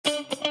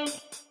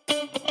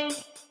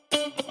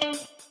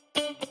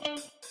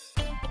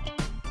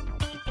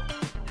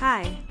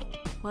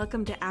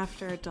welcome to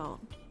After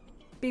Adult.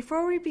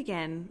 Before we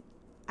begin,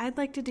 I'd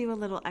like to do a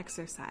little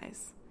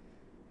exercise.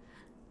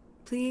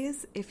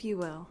 Please, if you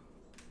will,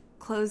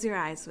 close your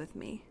eyes with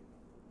me.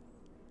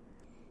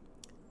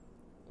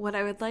 What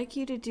I would like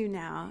you to do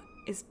now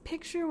is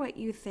picture what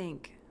you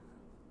think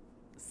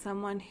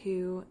someone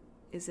who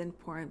is in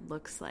porn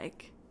looks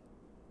like.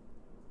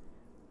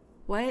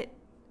 What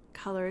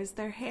color is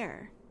their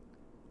hair?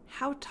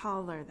 How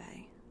tall are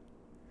they?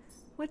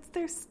 What's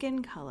their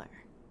skin color?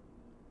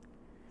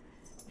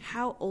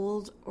 How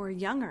old or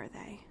young are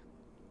they?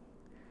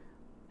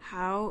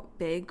 How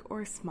big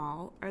or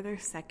small are their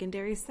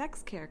secondary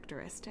sex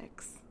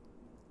characteristics?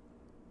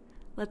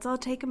 Let's all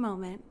take a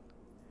moment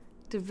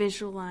to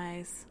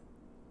visualize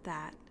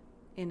that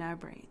in our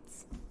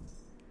brains.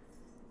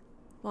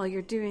 While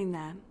you're doing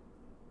that,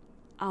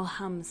 I'll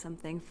hum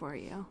something for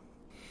you.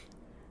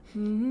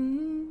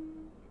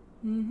 Hum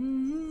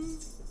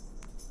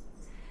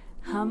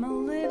a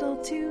little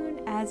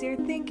tune as you're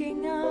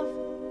thinking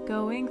of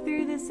going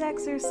through this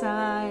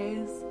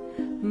exercise.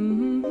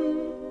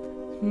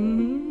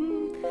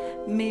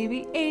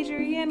 Maybe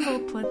Adrian will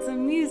put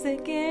some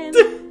music in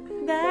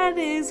that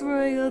is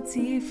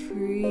royalty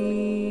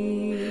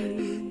free.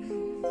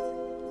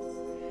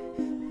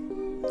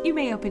 You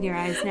may open your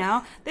eyes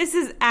now. This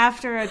is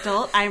After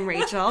Adult. I'm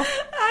Rachel.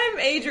 I'm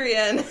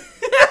Adrian.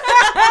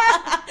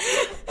 I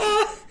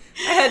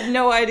had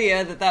no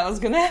idea that was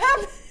going to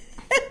happen.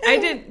 I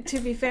didn't, to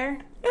be fair,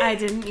 I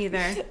didn't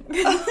either.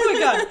 Oh my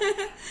god.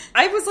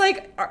 I was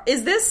like,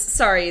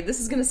 sorry, this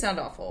is going to sound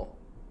awful.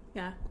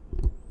 Yeah.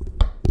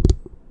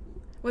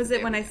 Was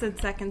it when I said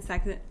second,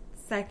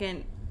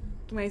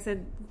 when I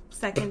said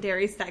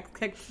secondary sex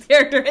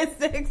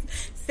characteristics?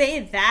 Say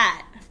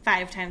that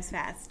 5 times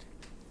fast.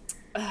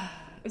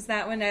 Was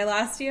that when I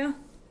lost you?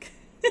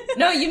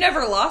 No, you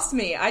never lost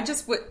me.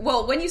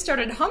 When you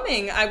started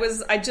humming,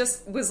 I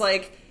just was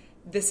like,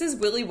 this is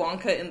Willy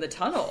Wonka in the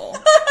tunnel.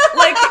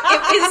 Like,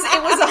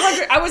 it was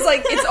 100. I was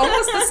like, it's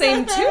almost the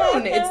same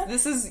tune.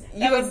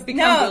 You have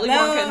become Willy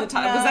Wonka in the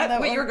tunnel. Was that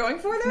what you were going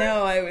for there?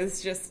 No, I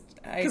was just...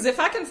 Because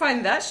if I can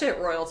find that shit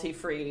royalty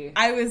free...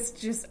 I was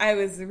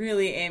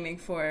really aiming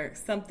for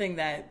something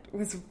that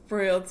was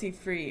royalty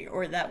free,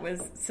 or that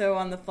was so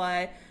on the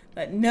fly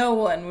that no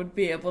one would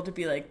be able to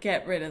be like,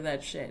 get rid of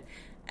that shit.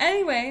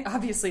 Anyway.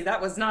 Obviously, that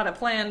was not a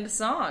planned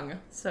song,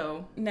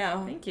 so...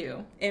 No. Thank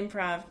you.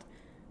 Improv.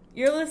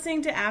 You're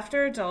listening to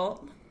After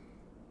Adult.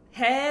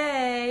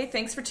 Hey,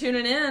 thanks for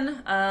tuning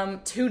in.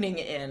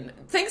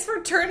 Thanks for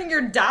turning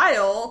your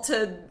dial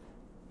to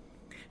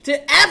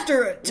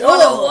After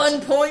Adult.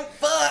 101 point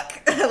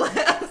fuck.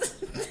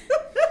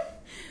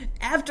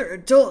 After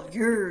Adult,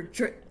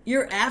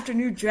 your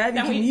afternoon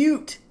driving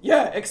commute.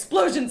 Yeah,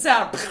 explosion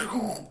sound.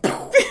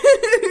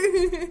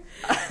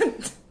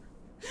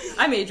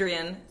 I'm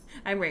Adrian.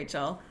 I'm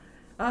Rachel.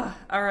 All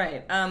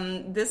right.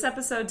 Today's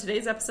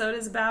episode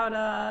is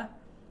about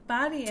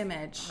body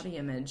image. Body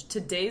image.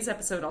 Today's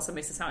episode also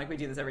makes it sound like we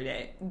do this every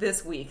day.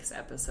 This week's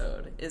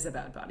episode is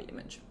about body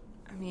image.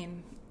 I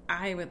mean,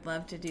 I would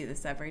love to do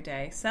this every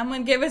day.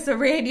 Someone give us a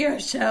radio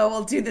show.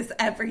 We'll do this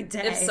every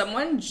day. If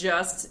someone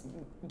just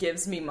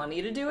gives me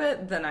money to do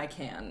it, then I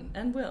can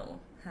and will,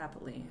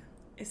 happily.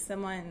 If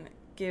someone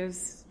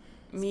gives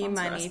me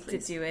money to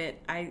do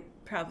it, I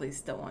probably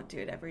still won't do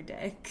it every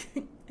day.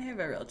 I have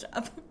a real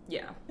job.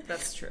 Yeah,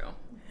 that's true.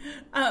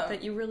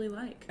 That you really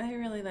like. I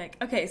really like.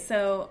 Okay,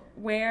 so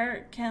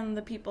where can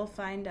the people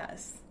find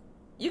us?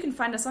 You can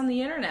find us on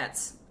the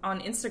internet. On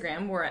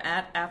Instagram, we're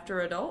at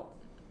After Adult.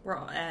 We're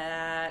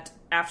at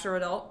After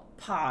Adult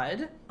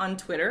Pod on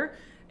Twitter.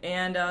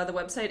 And the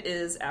website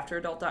is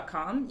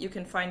afteradult.com. You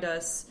can find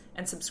us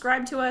and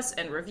subscribe to us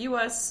and review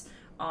us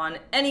on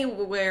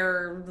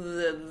anywhere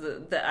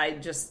that I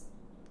just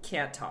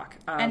can't talk.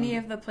 Any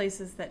of the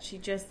places that she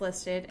just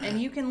listed.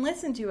 And you can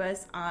listen to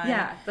us on...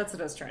 Yeah, that's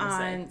what I was trying to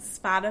say. On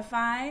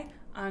Spotify,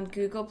 on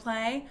Google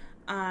Play,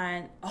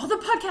 on... all the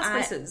podcast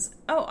places.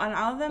 Oh, on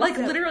all of them? Like,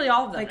 literally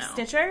all of them Like now.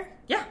 Stitcher?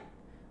 Yeah.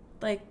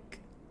 Like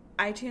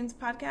iTunes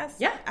Podcast?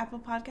 Yeah. Apple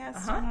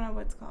Podcasts? I don't know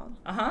what it's called.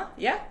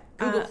 Yeah.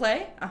 Google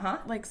Play?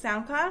 Like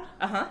SoundCloud?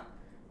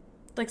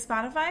 Like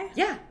Spotify?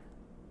 Yeah.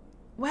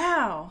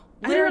 Wow.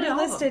 Literally I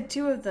already listed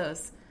 2 of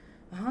those.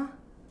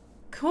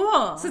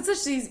 Cool. So it's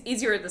just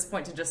easier at this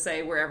point to just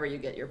say wherever you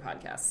get your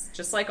podcasts.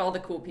 Just like all the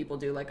cool people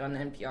do, like on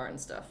NPR and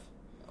stuff.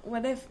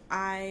 What if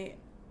I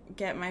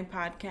get my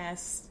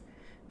podcast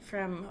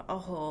from a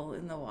hole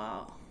in the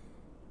wall?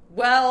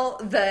 Well,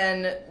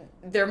 then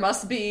there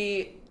must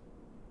be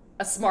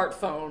a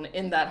smartphone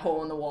in that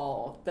hole in the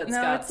wall that's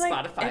got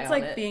Spotify on it. It's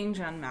like being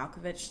John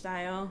Malkovich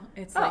style.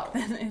 It's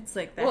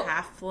like the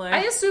half floor. I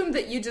assume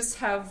that you just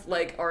have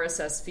like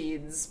RSS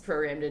feeds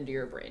programmed into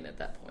your brain at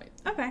that point.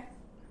 Okay.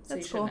 So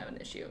you shouldn't have an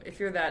issue. If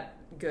you're that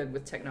good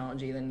with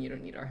technology, then you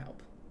don't need our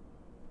help.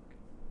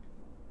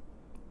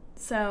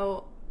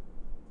 So,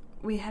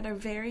 we had a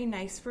very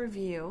nice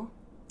review.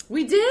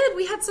 We did.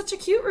 We had such a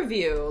cute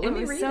review. It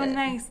was so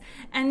nice.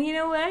 And you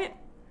know what?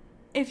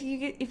 If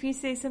you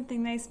say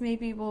something nice,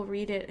 maybe we'll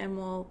read it and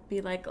we'll be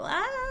like,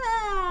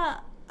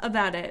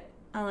 about it.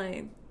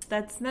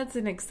 That's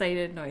an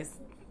excited noise,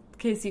 in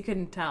case you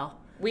couldn't tell.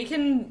 We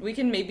can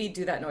maybe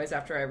do that noise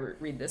after I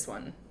read this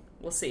one.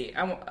 We'll see.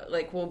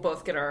 We'll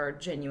both get our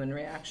genuine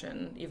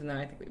reaction, even though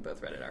I think we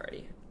both read it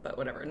already. But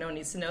whatever, no one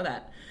needs to know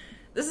that.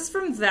 This is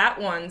from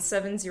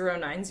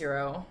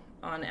That17090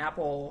 on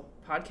Apple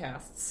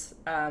Podcasts.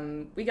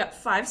 We got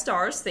 5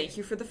 stars. Thank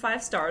you for the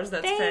 5 stars.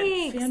 That's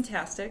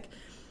fantastic.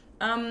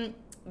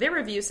 Their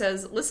review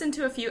says, listen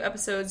to a few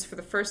episodes for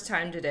the first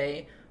time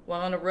today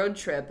while on a road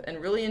trip and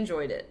really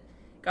enjoyed it.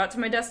 Got to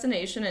my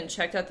destination and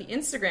checked out the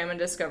Instagram and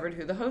discovered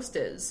who the host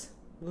is.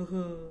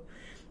 Woohoo.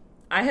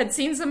 I had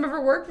seen some of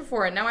her work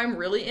before, and now I'm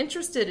really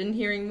interested in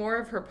hearing more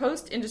of her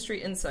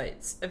post-industry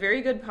insights. A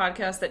very good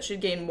podcast that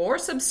should gain more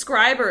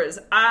subscribers.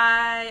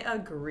 I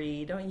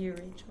agree. Don't you,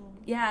 Rachel?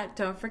 Yeah,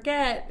 don't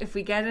forget, if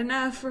we get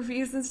enough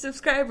reviews and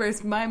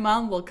subscribers, my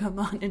mom will come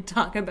on and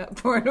talk about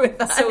porn with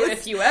us. So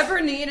if you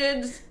ever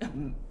needed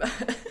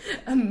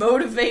a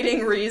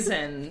motivating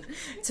reason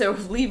to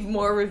leave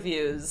more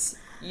reviews,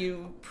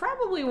 you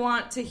probably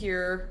want to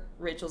hear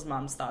Rachel's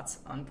mom's thoughts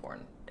on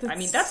porn. I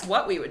mean, that's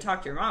what we would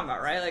talk to your mom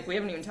about, right? Like, we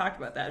haven't even talked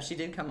about that. She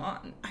did come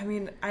on. I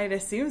mean, I'd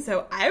assume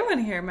so. I want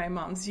to hear my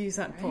mom's views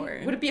on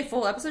porn. Would it be a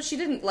full episode? She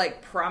didn't,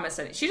 promise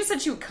anything. She just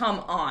said she would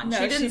come on.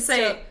 No, she didn't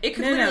say, it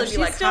could literally be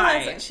like,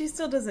 hi. She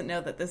still doesn't know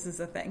that this is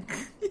a thing.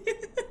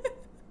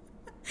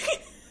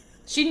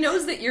 She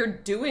knows that you're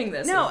doing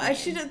this. No,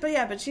 she does,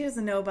 but she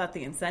doesn't know about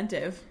the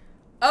incentive.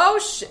 Oh,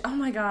 oh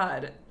my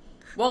God.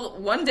 Well,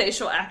 one day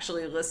she'll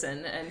actually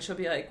listen, and she'll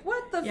be like,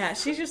 what the Yeah,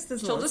 she just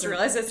doesn't She'll listen. just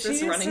realize it's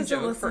this running joke. She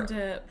doesn't listen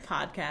to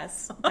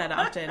podcasts that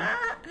often.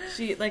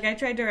 I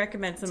tried to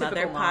recommend some Typical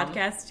other mom.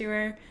 podcasts to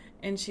her,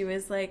 and she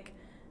was like,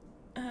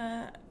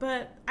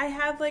 but I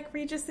have,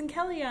 Regis and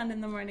Kelly on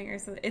in the morning or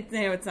something.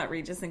 It's not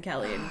Regis and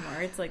Kelly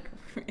anymore. It's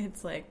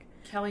like...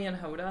 Kelly and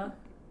Hoda?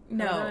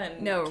 No, Hoda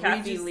and no.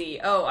 Kathy Lee.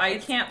 Oh, I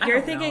can't...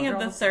 You're thinking of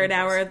the third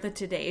hour of the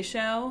Today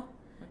Show.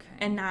 Okay.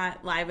 And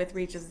not Live with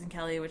Regis and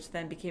Kelly, which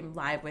then became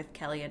Live with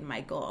Kelly and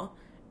Michael.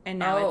 And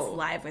now it's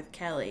Live with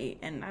Kelly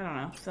and, I don't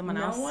know, someone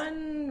else. No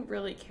one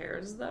really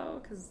cares, though,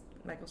 because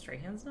Michael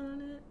Strahan's not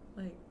on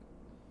it.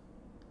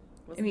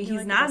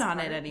 He's not on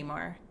it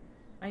anymore.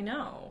 I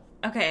know.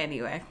 Okay,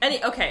 anyway.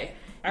 Okay.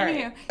 All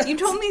right. You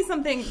told me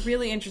something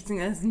really interesting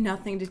that has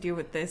nothing to do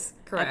with this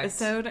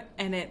episode,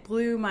 and it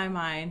blew my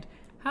mind.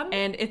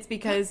 And it's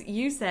because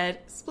you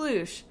said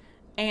sploosh.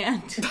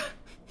 And...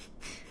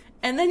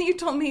 And then you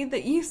told me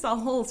that you saw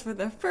holes for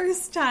the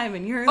first time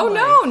in your life. Oh,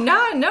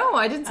 no,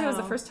 I didn't say it was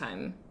the first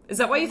time. Is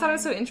that why you thought it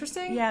was so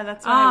interesting? Yeah,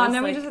 that's why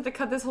now we just have to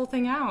cut this whole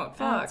thing out.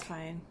 Fuck. Oh, that's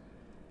fine.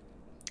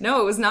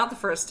 No, it was not the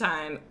first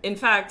time. In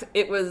fact,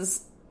 it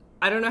was,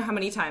 I don't know how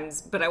many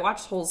times, but I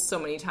watched Holes so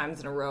many times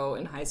in a row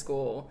in high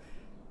school.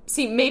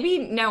 See, maybe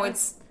now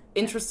it's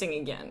interesting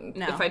again.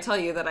 No. If I tell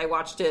you that I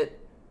watched it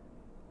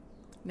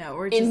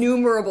we're just,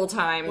 innumerable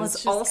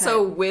times,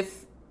 also cut.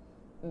 with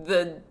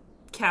the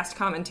cast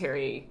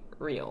commentary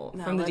reel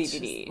from the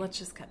DVD. Let's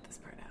just cut this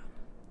part out.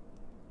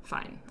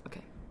 Fine.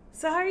 Okay.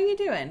 So how are you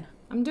doing?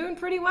 I'm doing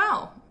pretty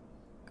well.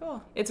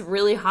 Cool. It's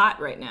really hot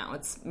right now.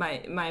 It's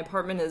my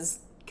apartment is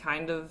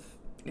kind of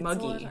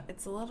muggy.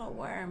 It's a little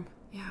warm.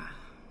 Yeah.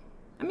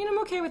 I mean, I'm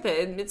okay with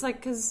it. It's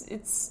because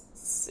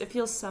it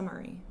feels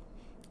summery.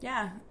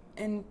 Yeah.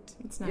 And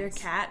it's nice. Your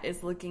cat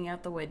is looking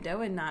out the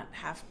window and not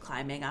half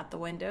climbing out the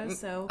window,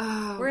 so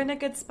we're in a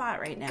good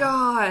spot right now.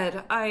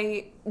 God,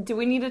 do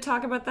we need to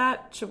talk about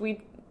that? Should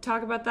we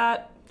talk about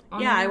that?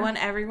 I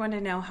want everyone to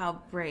know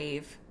how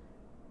brave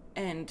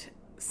and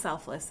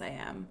selfless I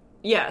am.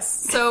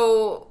 Yes.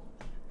 So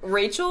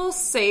Rachel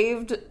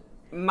saved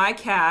my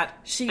cat,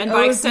 and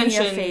by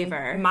extension, me a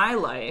favor. My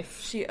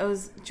life.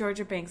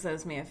 Georgia Banks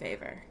owes me a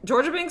favor.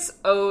 Georgia Banks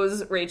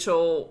owes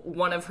Rachel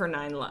one of her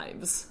 9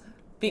 lives.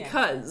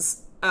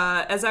 Because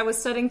as I was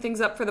setting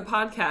things up for the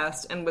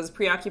podcast and was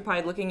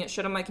preoccupied looking at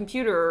shit on my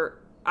computer,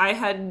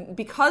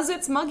 because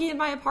it's muggy in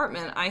my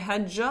apartment, I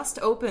had just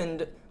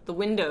opened the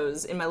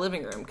windows in my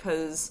living room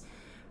because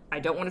I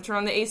don't want to turn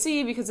on the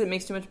AC because it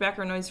makes too much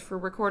background noise for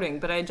recording.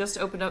 But I just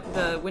opened up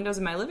the windows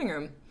in my living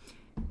room,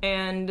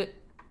 and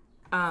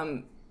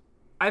I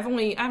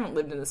haven't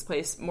lived in this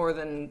place more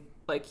than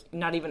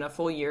not even a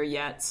full year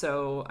yet,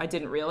 so I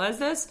didn't realize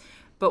this.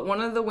 But one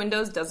of the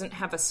windows doesn't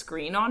have a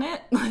screen on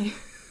it.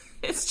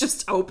 It's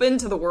just open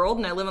to the world,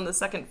 and I live on the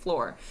 2nd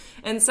floor.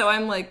 And so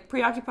I'm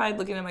preoccupied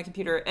looking at my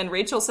computer, and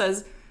Rachel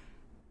says,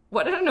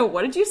 I don't know,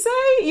 what did you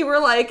say? You were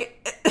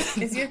like...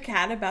 Is your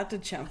cat about to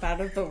jump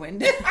out of the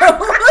window? And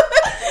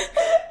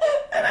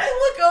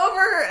I look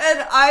over,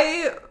 and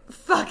I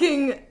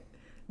fucking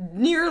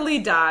nearly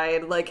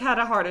died, had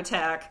a heart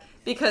attack,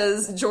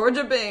 because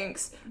Georgia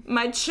Banks,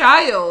 my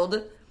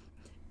child...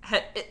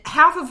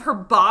 half of her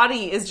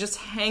body is just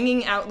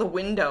hanging out the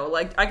window.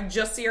 I could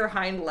just see her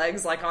hind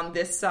legs, on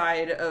this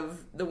side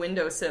of the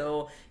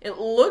windowsill. It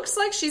looks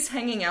like she's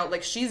hanging out,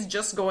 she's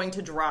just going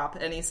to drop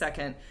any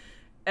second.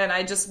 And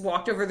I just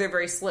walked over there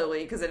very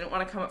slowly because I didn't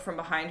want to come up from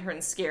behind her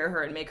and scare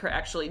her and make her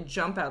actually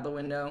jump out the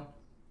window.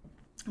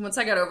 Once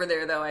I got over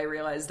there, though, I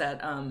realized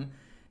that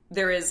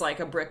there is like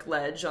a brick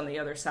ledge on the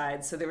other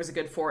side, so there was a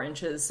good 4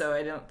 inches, so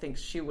I don't think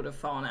she would have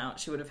fallen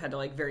out. She would have had to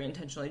like very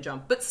intentionally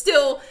jump. But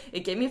still, it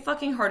gave me a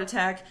fucking heart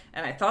attack,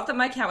 and I thought that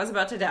my cat was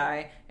about to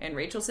die, and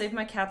Rachel saved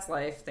my cat's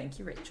life. Thank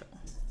you, Rachel.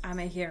 I'm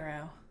a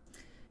hero.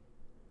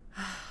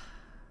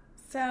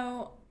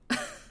 So,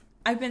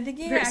 I've been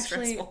thinking Very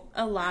actually stressful.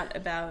 a lot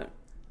about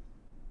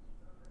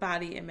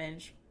body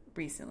image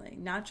recently.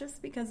 Not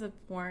just because of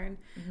porn,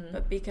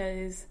 but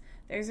because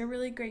there's a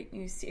really great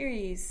new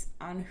series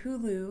on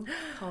Hulu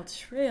called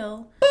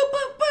Shrill.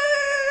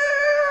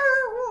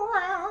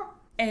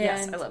 And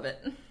yes, I love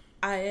it.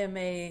 I am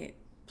a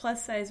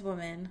plus-size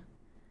woman,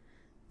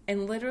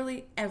 and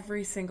literally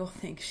every single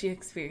thing she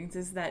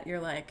experiences that you're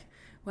like,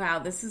 wow,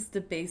 this is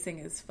debasing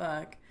as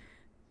fuck,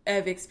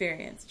 I've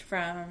experienced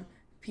from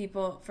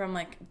people, from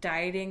like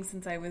dieting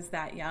since I was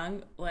that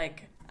young.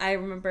 Like, I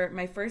remember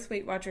my first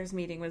Weight Watchers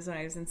meeting was when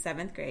I was in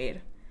 7th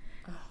grade.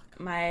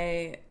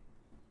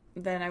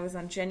 Then I was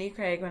on Jenny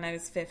Craig when I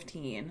was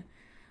 15.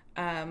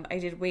 I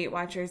did Weight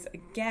Watchers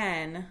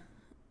again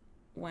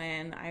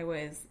when I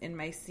was in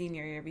my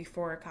senior year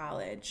before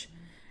college.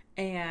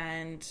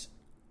 And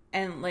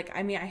like,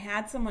 I mean, I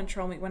had someone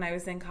troll me when I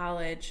was in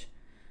college.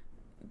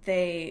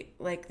 There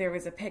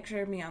was a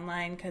picture of me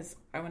online because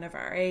one of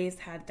our A's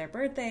had their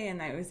birthday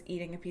and I was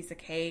eating a piece of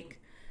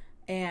cake.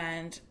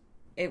 And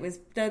it was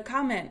the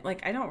comment,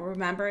 like, I don't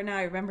remember it now.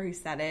 I remember who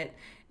said it.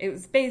 It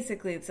was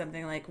basically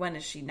something like, when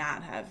does she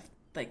not have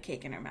like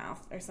cake in her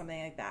mouth or something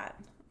like that?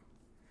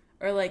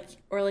 Or like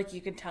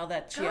you could tell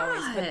that she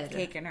always put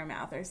cake in her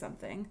mouth or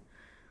something.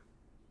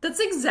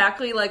 That's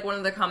exactly like one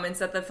of the comments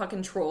that the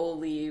fucking troll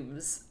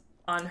leaves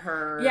on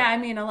her. Yeah, I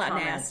mean, a lot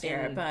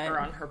nastier, but or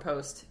on her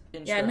post.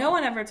 Yeah, no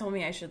one ever told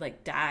me I should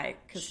like die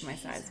because of my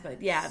size,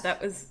 but yeah,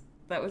 that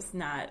was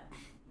not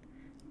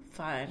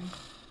fun.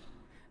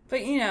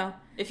 But you know,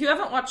 if you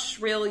haven't watched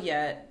Shrill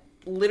yet,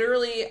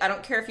 literally, I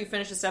don't care if you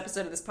finish this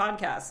episode of this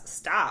podcast.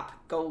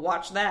 Stop, go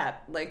watch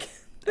that. Like,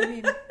 I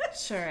mean,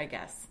 sure, I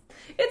guess.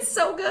 It's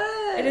so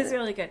good. It is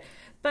really good.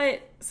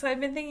 But, so I've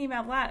been thinking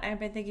about a lot. I've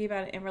been thinking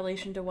about it in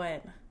relation to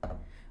what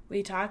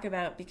we talk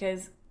about,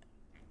 because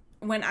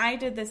when I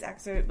did this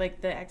exercise,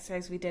 like the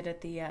exercise we did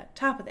at the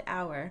top of the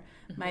hour,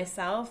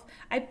 myself,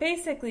 I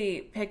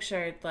basically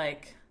pictured,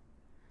 like,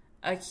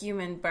 a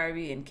human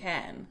Barbie and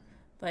Ken.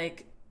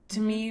 Like, to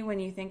me, when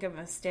you think of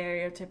a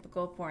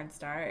stereotypical porn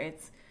star,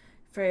 it's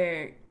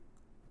first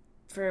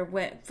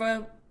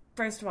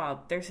of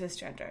all, they're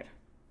cisgendered.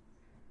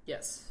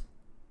 Yes.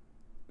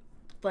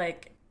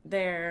 Like,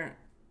 they're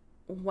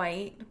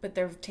white, but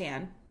they're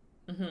tan.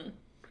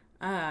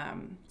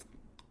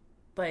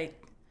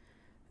 Like,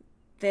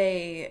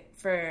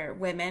 for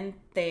women,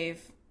 they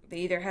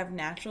either have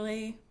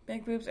naturally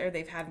big boobs or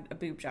they've had a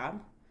boob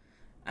job.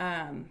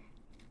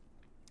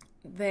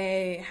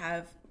 They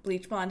have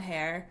bleach blonde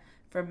hair.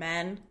 For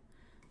men,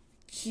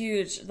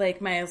 huge,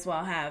 like, might as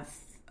well have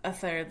a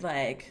third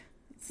leg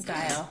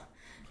style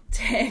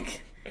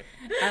dick.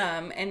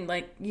 And,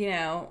 like, you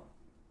know,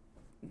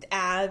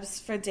 abs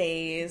for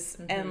days.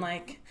 And,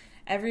 like,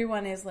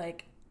 everyone is,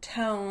 like,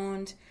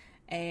 toned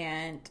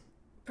and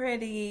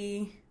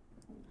pretty.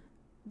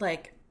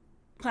 Like,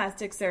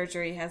 plastic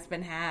surgery has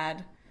been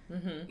had.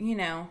 You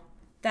know,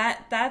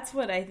 that's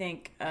what I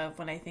think of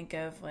when I think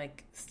of,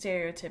 like,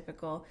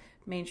 stereotypical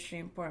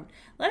mainstream porn.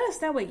 Let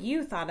us know what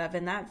you thought of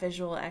in that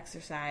visual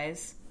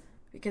exercise,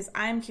 because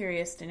I'm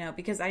curious to know,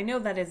 because I know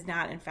that is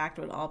not in fact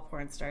what all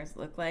porn stars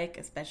look like,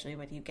 especially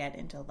when you get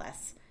into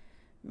less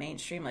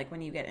mainstream, like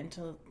when you get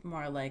into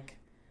more like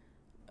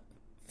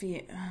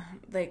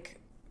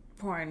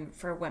porn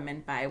for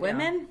women by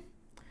women.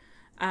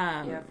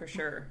 Yeah, for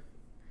sure.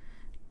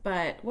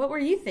 But what were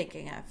you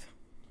thinking of?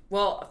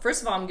 Well,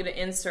 first of all, I'm going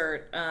to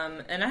insert,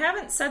 and I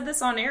haven't said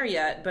this on air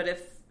yet, but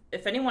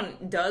if anyone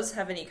does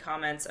have any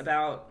comments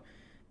about,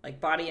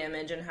 like, body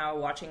image and how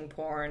watching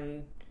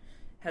porn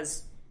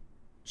has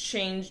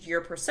changed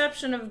your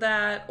perception of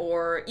that,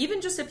 or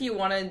even just if you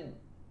want to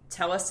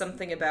tell us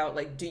something about,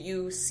 like, do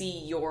you see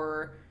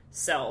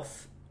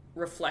yourself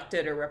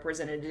reflected or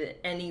represented in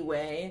any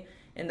way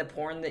in the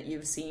porn that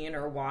you've seen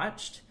or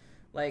watched,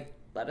 like,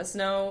 let us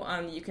know.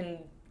 You can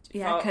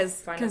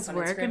because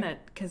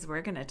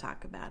we're gonna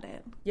talk about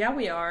it. Yeah,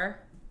 we are.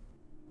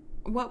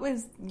 What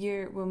was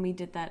when we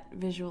did that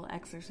visual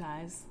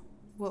exercise?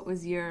 What were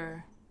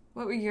your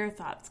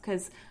thoughts?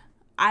 Because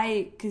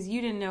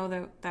you didn't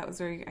know that was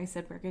where I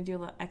said we're gonna do a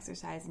little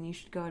exercise and you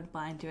should go and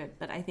blind to it.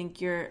 But I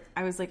think your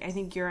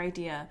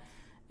idea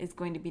is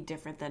going to be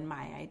different than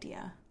my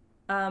idea.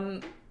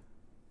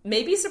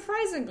 Maybe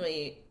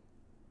surprisingly,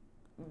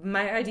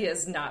 my idea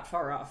is not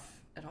far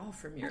off at all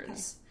from yours. Okay.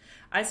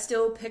 I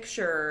still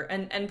picture,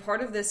 and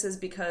part of this is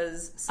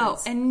because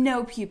and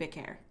no pubic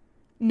hair.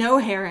 No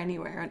hair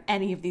anywhere on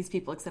any of these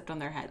people except on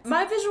their heads.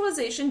 My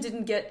visualization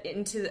didn't get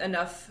into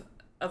enough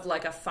of,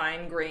 like, a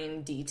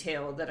fine-grained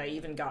detail that I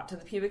even got to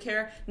the pubic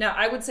hair. Now,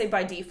 I would say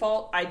by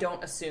default, I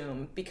don't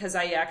assume, because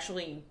I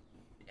actually,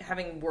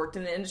 having worked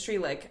in the industry,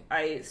 like,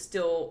 I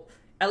still,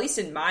 at least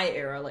in my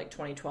era, like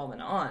 2012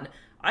 and on,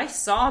 I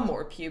saw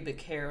more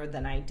pubic hair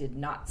than I did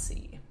not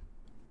see.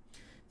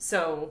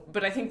 So,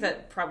 but I think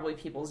that probably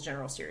people's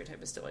general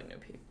stereotype is still like no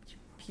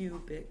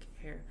pubic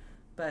hair,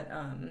 but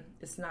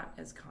it's not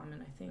as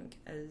common, I think,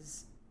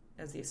 as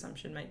the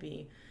assumption might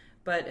be.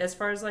 But as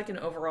far as like an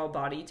overall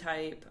body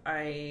type,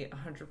 I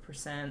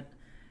 100%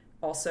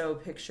 also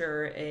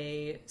picture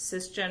a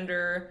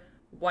cisgender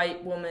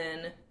white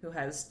woman who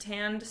has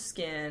tanned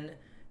skin,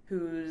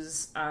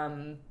 who's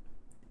kind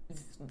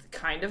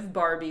of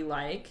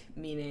Barbie-like,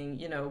 meaning,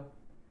 you know,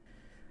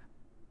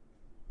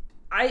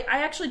 I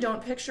actually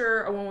don't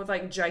picture a woman with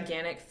like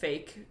gigantic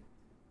fake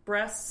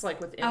breasts,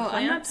 like with implants. Oh,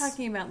 I'm not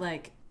talking about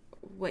like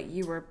what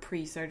you were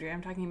pre-surgery.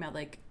 I'm talking about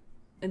like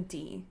a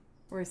D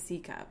or a C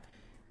cup.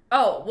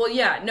 Oh, well,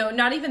 yeah. No,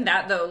 not even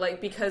that, though. Like,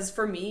 because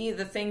for me,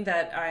 the thing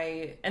that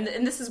and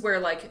this is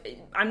where,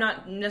 like, I'm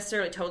not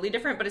necessarily totally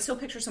different, but I still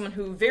picture someone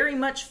who very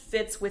much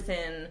fits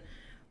within,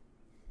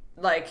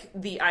 like,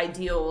 the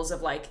ideals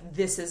of, like,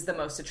 this is the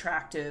most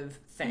attractive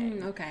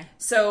thing. Okay.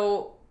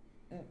 So,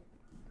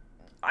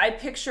 I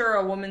picture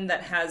a woman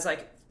that has,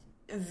 like,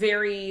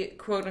 very,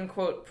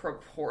 quote-unquote,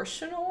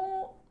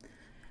 proportional,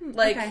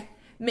 like, okay.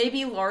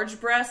 maybe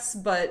large breasts,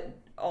 but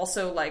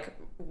also, like,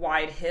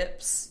 wide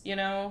hips, you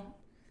know?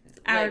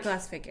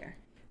 Hourglass figure.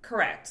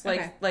 Correct.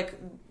 Okay. Like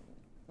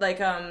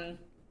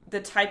the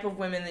type of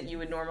women that you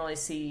would normally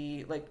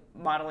see like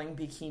modeling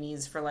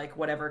bikinis for like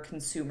whatever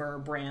consumer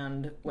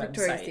brand website.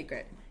 Victoria's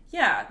Secret.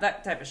 Yeah,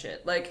 that type of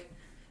shit. Like,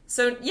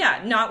 so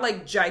yeah, not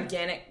like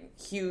gigantic,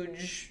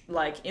 huge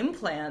like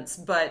implants,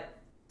 but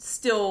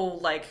still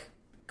like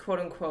quote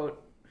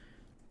unquote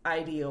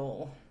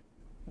ideal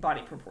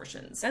body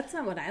proportions. That's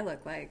not what I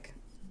look like.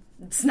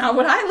 It's not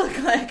what I look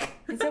like.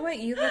 Is that what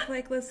you look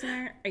like,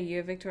 listener? Are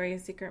you a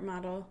Victoria's Secret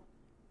model?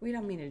 We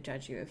don't mean to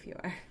judge you if you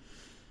are.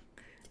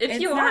 If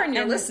It's you not- are and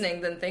you're and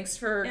listening, then thanks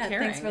for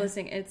caring. Thanks for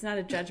listening. It's not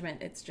a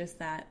judgment. It's just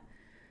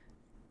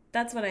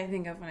that's what I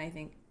think of when I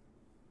think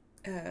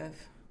of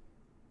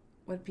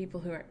what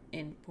people who are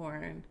in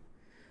porn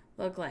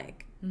look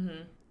like.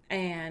 Mm-hmm.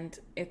 And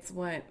it's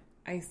what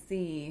I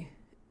see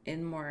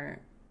in more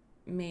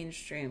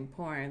mainstream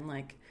porn.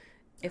 Like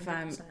if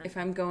 100%.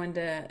 I'm going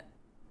to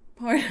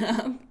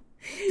Pornhub,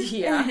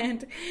 Yeah.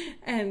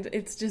 and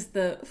it's just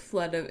the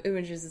flood of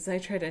images as I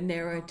try to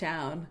narrow it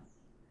down.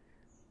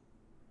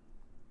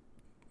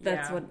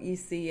 That's Yeah. what you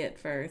see at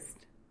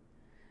first.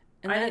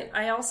 And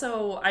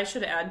I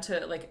should add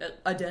to like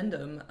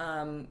addendum.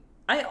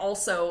 I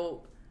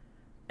also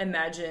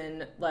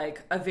imagine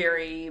like a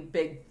very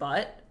big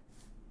butt,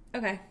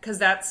 okay. because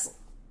that's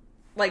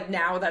like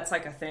now that's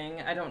like a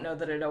thing. I don't know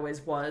that it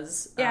always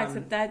was. Yeah,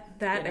 except that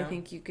you know. I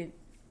think you could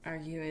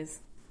argue is,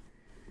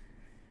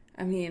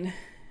 I mean,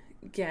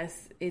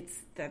 yes, it's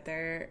that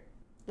they're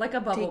like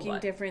a bubble taking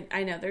butt. different.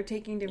 I know they're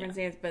taking different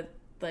stands, but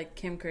like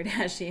Kim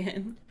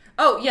Kardashian,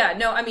 Oh yeah,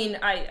 no, I mean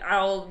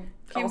I'll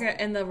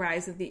and the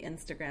rise of the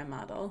Instagram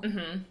model.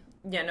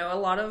 Mm-hmm. Yeah, no, a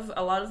lot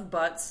of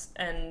butts,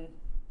 and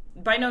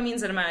by no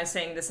means am I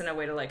saying this in a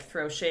way to like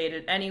throw shade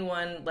at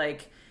anyone.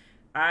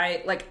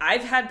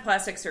 I've had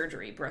plastic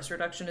surgery. Breast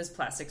reduction is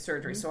plastic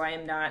surgery, so I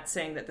am not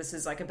saying that this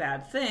is like a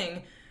bad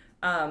thing.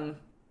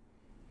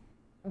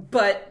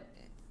 But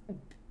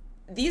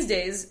these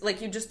days,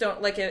 like you just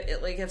don't like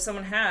it. Like if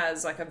someone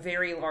has like a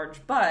very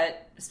large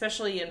butt,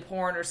 especially in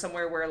porn or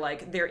somewhere where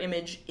like their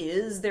image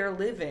is their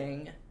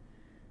living,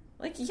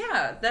 like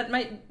yeah, that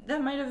might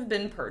have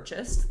been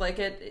purchased. Like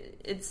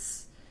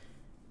it's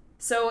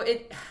so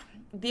it.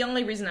 The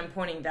only reason I'm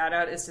pointing that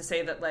out is to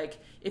say that like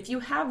if you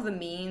have the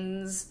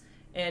means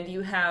and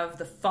you have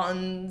the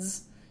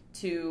funds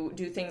to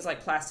do things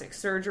like plastic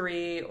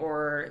surgery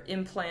or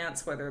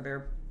implants, whether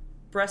they're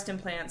breast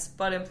implants,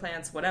 butt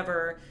implants,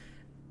 whatever.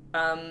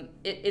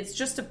 It's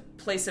just a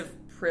place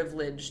of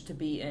privilege to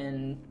be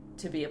in,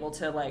 to be able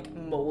to like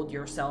mold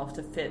yourself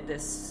to fit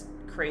this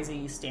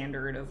crazy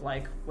standard of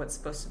like what's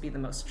supposed to be the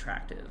most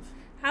attractive.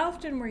 How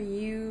often were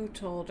you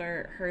told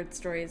or heard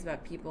stories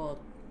about people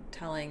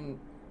telling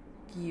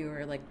you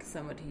or like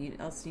somebody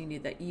else you knew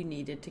that you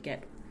needed to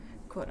get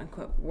quote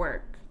unquote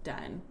work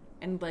done?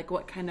 And like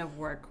what kind of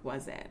work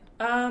was it?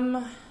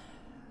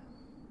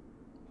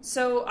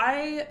 So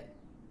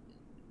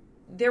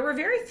there were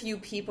very few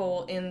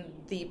people in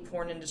the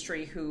porn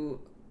industry who,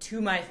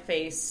 to my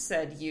face,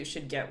 said you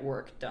should get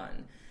work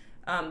done.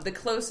 The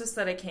closest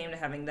that I came to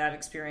having that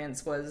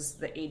experience was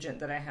the agent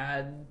that I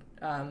had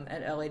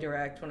at LA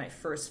Direct when I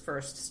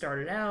first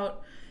started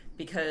out,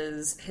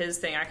 because his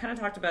thing, I kind of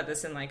talked about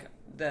this in like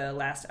the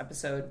last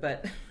episode,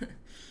 but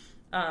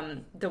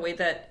the way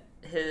that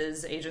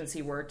his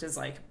agency worked is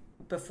like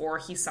before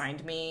he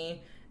signed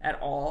me at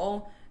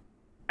all,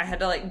 I had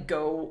to like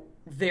go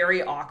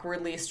very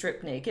awkwardly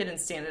strip naked and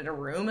stand in a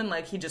room, and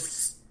like he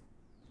just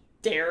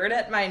stared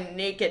at my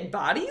naked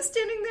body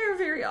standing there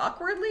very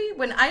awkwardly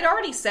when I'd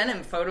already sent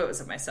him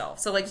photos of myself,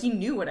 so like he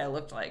knew what I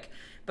looked like,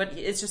 but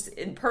it's just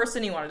in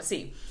person he wanted to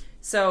see.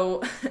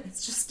 So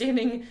it's just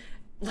standing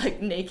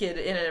like naked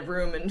in a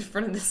room in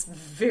front of this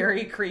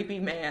very creepy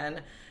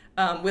man,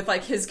 with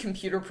like his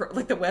computer,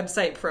 like the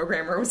website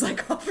programmer was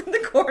like off in the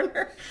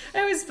corner. I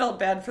always felt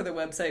bad for the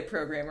website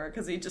programmer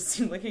because he just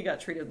seemed like he got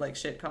treated like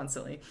shit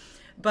constantly.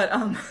 But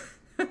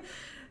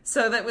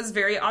so that was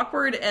very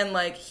awkward, and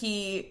like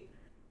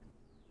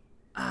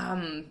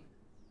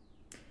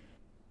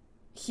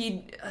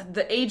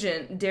the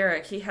agent,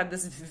 Derek, he had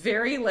this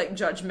very, like,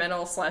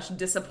 judgmental /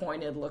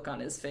 disappointed look on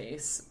his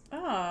face.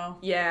 Oh.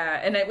 Yeah,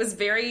 and it was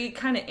very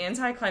kind of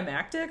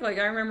anticlimactic. Like,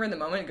 I remember in the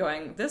moment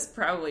going, this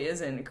probably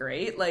isn't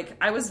great. Like,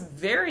 I was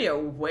very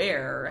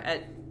aware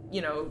at,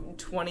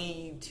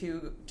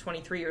 22,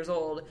 23 years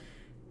old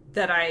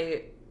that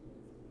I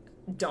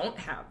don't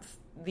have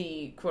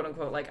the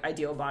quote-unquote, like,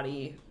 ideal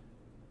body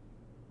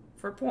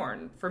for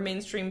porn, for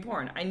mainstream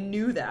porn. I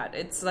knew that.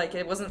 It's like,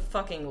 it wasn't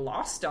fucking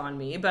lost on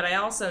me, but I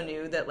also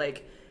knew that,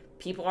 like,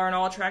 people aren't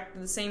all attracted to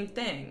the same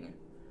thing.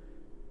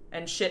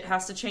 And shit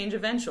has to change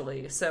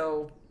eventually.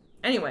 So,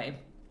 anyway,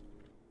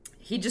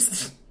 he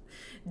just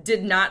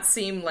did not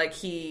seem like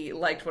he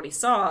liked what he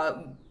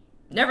saw.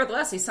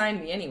 Nevertheless, he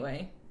signed me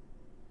anyway.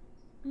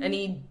 And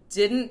he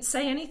didn't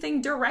say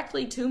anything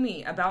directly to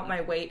me about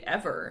my weight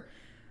ever.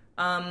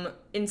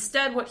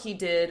 Instead, what he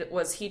did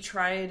was he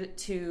tried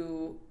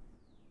to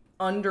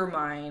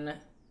undermine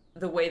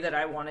the way that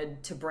I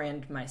wanted to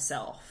brand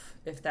myself,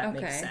 if that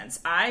makes sense.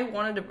 I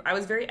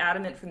was very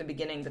adamant from the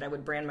beginning that I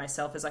would brand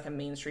myself as like a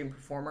mainstream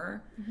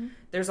performer. Mm-hmm.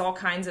 There's all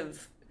kinds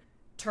of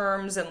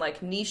terms and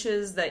like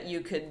niches that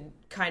you could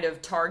kind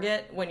of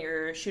target when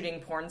you're shooting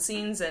porn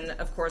scenes, and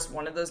of course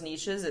one of those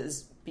niches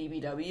is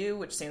BBW,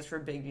 which stands for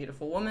Big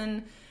Beautiful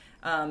Woman.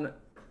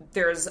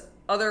 There's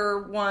other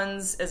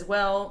ones as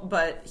well,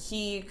 but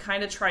he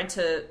kind of tried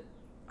to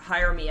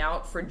hire me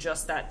out for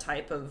just that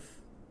type of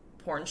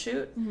porn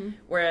shoot,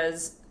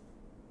 whereas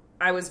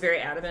I was very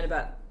adamant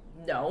about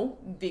no,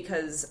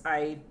 because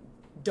I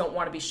don't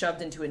want to be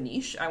shoved into a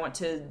niche. I want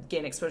to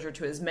gain exposure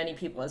to as many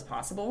people as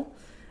possible,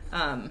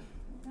 and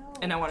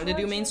I wanted to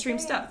do mainstream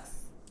stuff.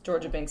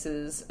 Georgia Banks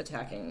is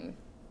attacking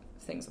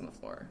things on the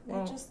floor.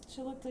 Well,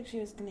 she looked like she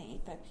was going to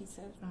eat that piece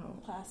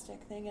of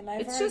plastic thing, and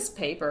it's just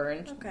paper.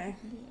 And okay.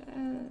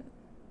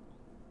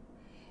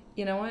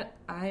 You know what?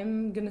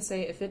 I'm going to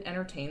say if it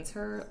entertains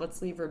her,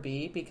 let's leave her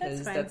be,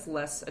 because that's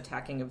less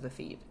attacking of the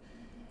feet.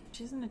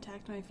 She hasn't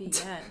attacked my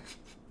feet yet.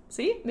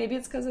 See? Maybe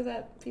it's because of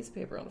that piece of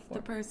paper on the floor.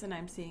 The person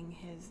I'm seeing,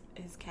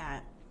 his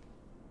cat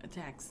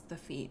attacks the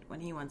feet when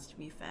he wants to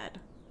be fed.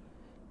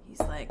 He's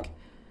like,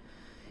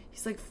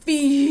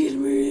 feed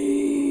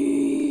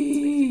me! It's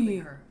basically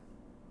her.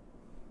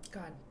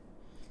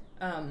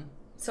 God.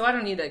 So I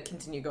don't need to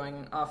continue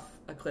going off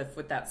a cliff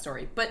with that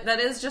story. But that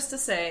is just to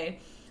say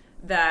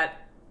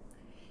that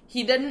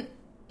he didn't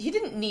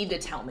need to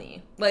tell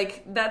me.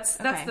 Like, that's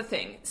the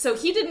thing. So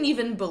he didn't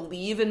even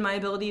believe in my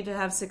ability to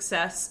have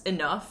success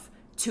enough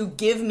to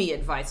give me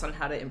advice on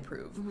how to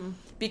improve. Mm-hmm.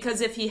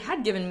 Because if he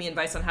had given me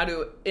advice on how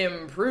to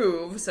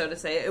improve, so to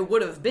say, it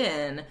would have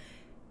been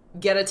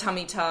get a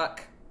tummy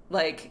tuck,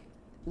 like,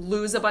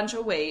 lose a bunch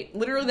of weight.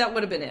 Literally, that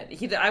would have been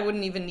it. I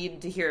wouldn't even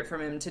need to hear it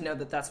from him to know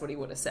that that's what he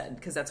would have said,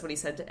 because that's what he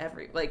said to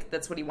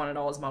that's what he wanted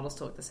all his models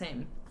to look the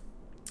same.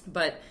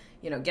 But,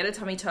 get a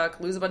tummy tuck,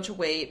 lose a bunch of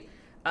weight,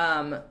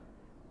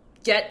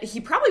 he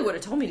probably would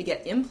have told me to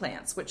get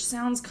implants, which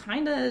sounds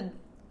kind of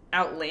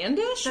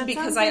outlandish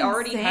because I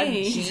already had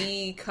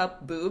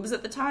G-cup boobs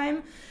at the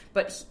time,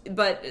 but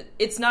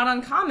it's not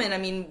uncommon. I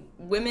mean,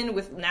 women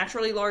with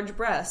naturally large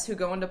breasts who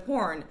go into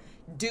porn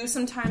do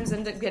sometimes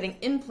end up getting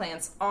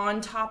implants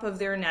on top of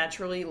their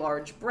naturally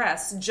large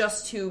breasts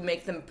just to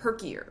make them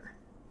perkier.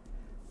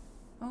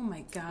 Oh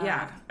my God.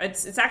 Yeah,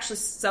 it's actually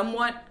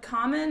somewhat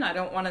common. I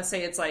don't want to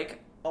say it's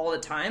like all the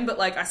time, but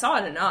like I saw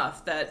it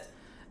enough that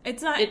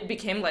it's not. It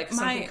became like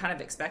something kind of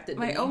expected.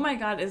 Oh my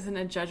God isn't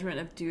a judgment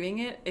of doing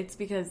it. It's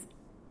because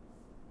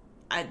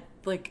I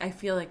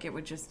feel like it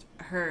would just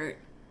hurt.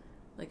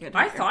 Like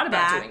I thought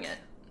about doing it.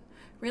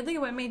 Really,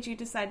 what made you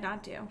decide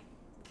not to?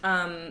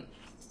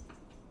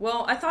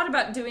 Well, I thought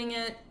about doing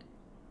it.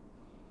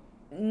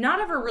 Not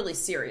ever really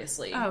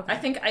seriously. Oh, okay. I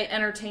think I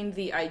entertained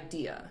the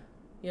idea,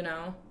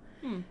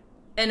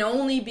 and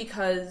only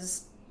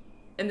because,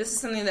 and this is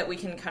something that we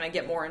can kind of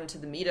get more into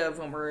the meat of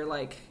when we're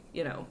like,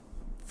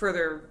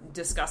 further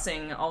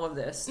discussing all of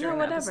this. No,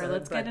 whatever.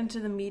 Let's get into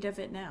the meat of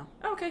it now.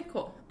 Okay,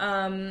 cool.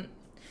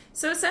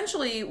 So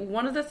essentially,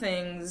 one of the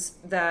things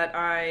that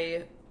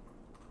I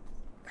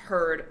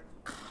heard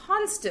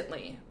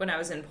constantly when I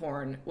was in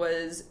porn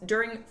was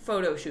during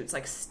photo shoots,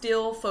 like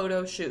still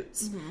photo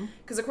shoots.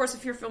 Because, of course,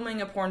 if you're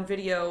filming a porn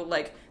video,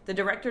 like, the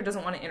director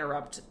doesn't want to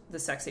interrupt the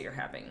sex that you're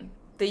having.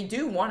 They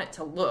do want it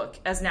to look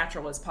as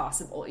natural as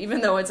possible,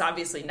 even though it's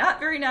obviously not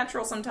very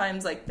natural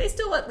sometimes. Like, they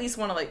still at least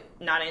want to, like,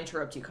 not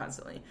interrupt you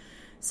constantly.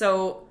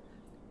 So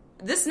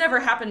this never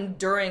happened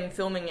during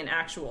filming an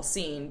actual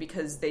scene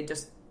because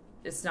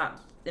it's not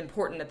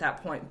important at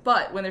that point.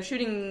 But when they're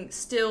shooting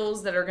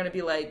stills that are going to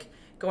be, like,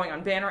 going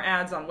on banner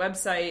ads on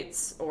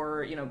websites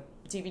or,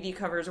 DVD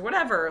covers or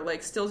whatever,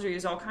 like, stills are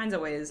used all kinds of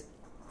ways.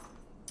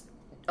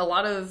 A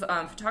lot of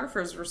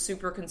photographers were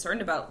super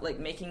concerned about, like,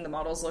 making the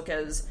models look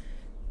as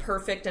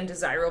perfect and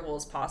desirable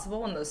as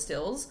possible in those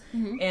stills.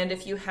 Mm-hmm. And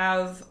if you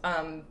have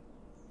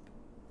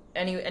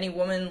any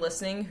woman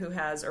listening who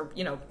has, or,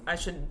 you know, I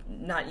should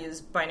not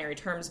use binary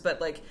terms, but,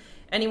 like,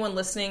 anyone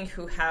listening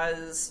who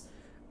has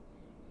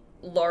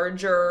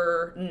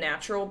larger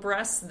natural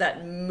breasts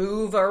that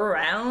move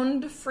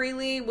around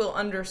freely will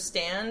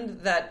understand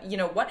that, you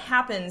know, what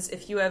happens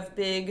if you have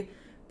big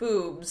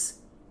boobs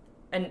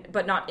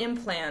but not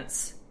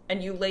implants,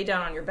 and you lay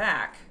down on your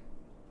back.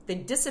 They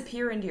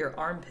disappear into your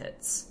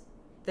armpits.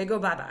 They go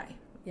bye-bye.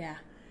 Yeah.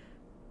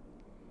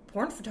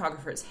 Porn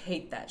photographers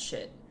hate that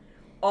shit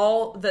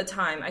all the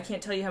time. I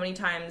can't tell you how many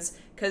times,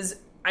 because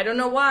I don't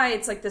know why,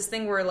 it's like this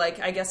thing where, like,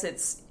 I guess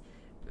it's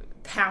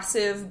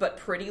passive but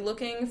pretty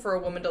looking for a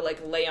woman to,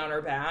 like, lay on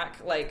her back,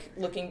 like,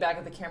 looking back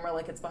at the camera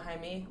like it's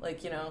behind me,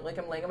 like, you know, like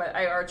I'm laying on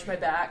I arch my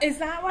back. Is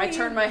that why I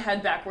turn my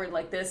head backward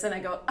like this, and I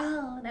go,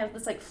 oh, and I have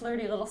this, like,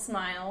 flirty little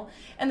smile,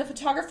 and the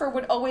photographer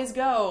would always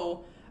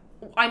go,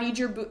 I need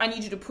you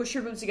to push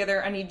your boobs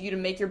together, I need you to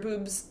make your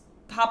boobs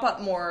pop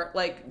up more,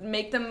 like,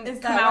 make them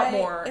come out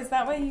more. Is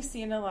that why you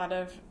see in a lot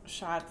of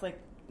shots, like,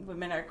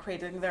 women are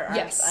cradling their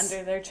arms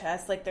under their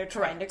chest, like they're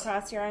trying to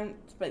cross your arms,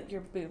 but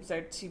your boobs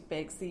are too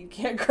big, so you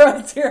can't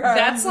cross your arms.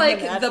 That's like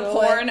the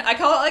porn. I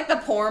call it like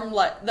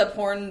the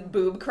porn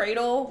boob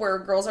cradle, where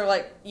girls are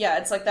like, yeah,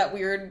 it's like that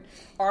weird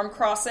arm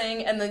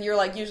crossing, and then you're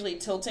like usually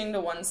tilting to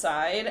one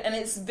side, and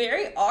it's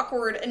very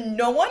awkward, and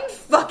no one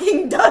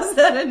fucking does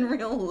that in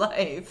real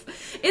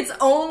life. It's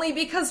only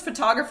because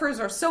photographers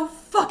are so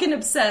fucking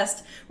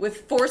obsessed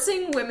with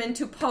forcing women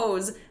to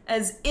pose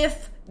as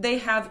if they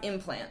have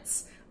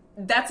implants.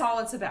 That's all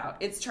it's about.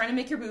 It's trying to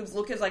make your boobs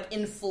look as, like,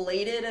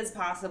 inflated as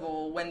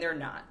possible when they're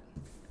not.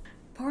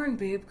 Porn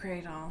boob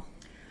cradle.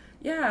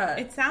 Yeah.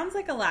 It sounds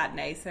like a lot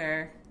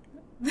nicer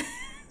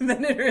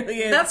than it really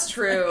is. That's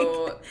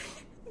true. Like,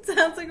 it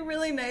sounds like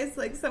really nice,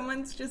 like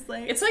someone's just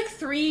like... It's like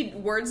 3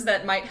 words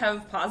that might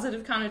have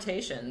positive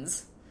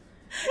connotations.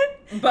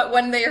 But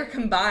when they are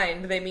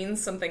combined, they mean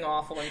something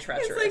awful and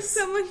treacherous. It's like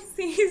someone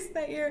sees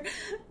that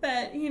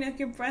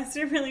your breasts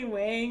are really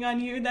weighing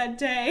on you that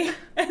day,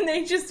 and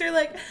they just are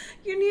like,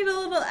 you need a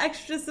little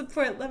extra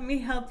support, let me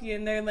help you.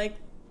 And they're like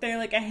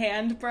a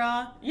hand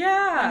bra.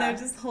 Yeah. And they're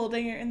just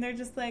holding it, and they're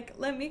just like,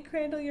 let me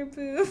cradle your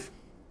boob.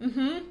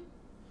 Mm-hmm.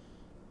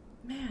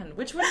 Man,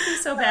 which wouldn't be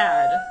so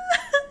bad?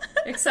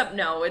 Except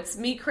no, it's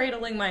me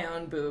cradling my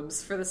own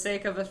boobs for the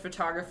sake of a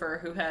photographer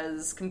who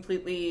has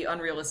completely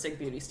unrealistic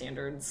beauty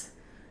standards.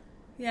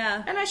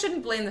 Yeah. And I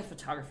shouldn't blame the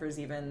photographers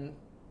even.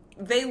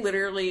 They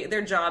literally,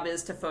 their job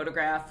is to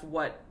photograph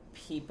what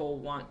people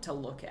want to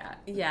look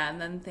at. Yeah,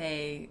 and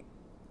then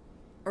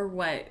or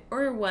what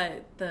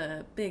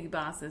the big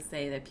bosses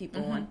say that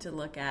people want to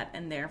look at,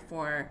 and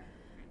therefore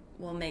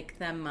will make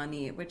them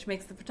money, which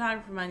makes the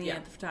photographer money, and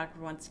if the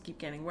photographer wants to keep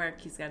getting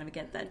work, he's got to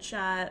get that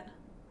shot.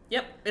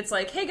 Yep. It's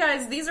like, hey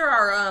guys, these are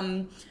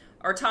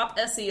our top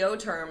SEO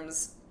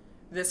terms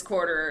this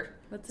quarter.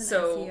 What's an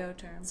SEO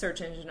term?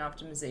 Search engine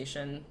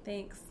optimization.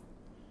 Thanks.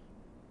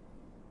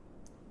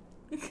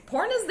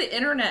 Porn is the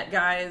internet,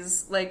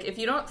 guys. Like, if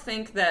you don't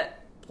think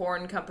that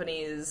porn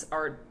companies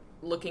are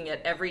looking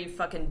at every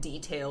fucking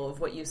detail of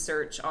what you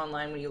search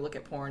online when you look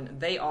at porn,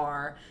 they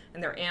are,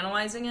 and they're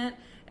analyzing it,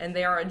 and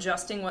they are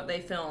adjusting what they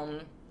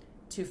film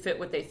to fit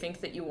what they think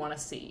that you want to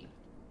see.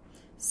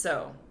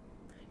 So,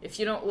 if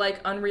you don't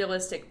like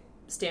unrealistic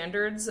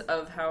standards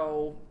of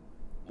how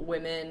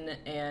women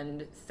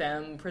and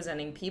femme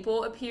presenting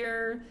people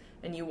appear,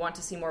 and you want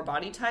to see more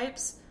body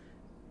types,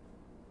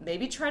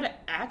 maybe try to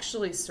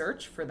actually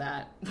search for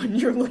that when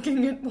you're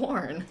looking at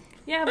porn.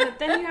 Yeah, but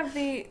then you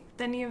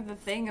have the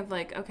thing of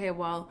like, okay,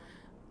 well,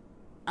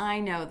 I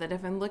know that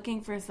if I'm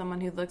looking for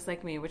someone who looks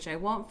like me, which I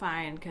won't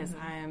find because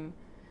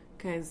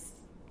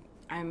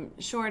I'm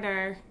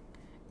shorter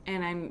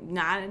and I'm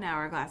not an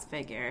hourglass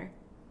figure,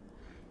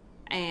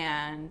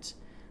 and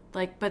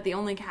like, but the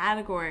only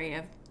category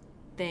of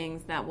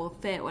things that will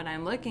fit what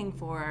I'm looking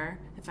for,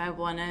 if I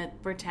want to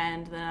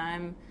pretend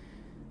that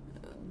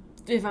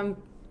if I'm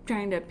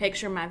trying to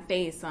picture my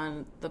face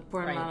on the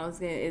porn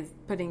models, is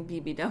putting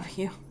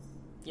BBW.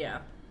 Yeah.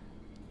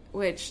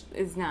 Which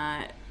is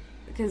not,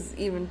 because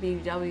even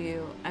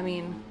BBW, I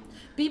mean...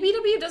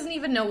 BBW doesn't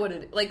even know what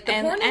it... Like, the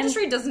porn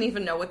industry doesn't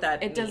even know what that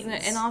means. It doesn't,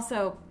 and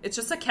also... It's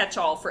just a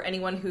catch-all for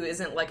anyone who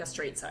isn't, like, a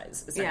straight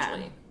size,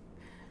 essentially.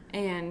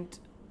 Yeah.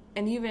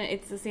 And even,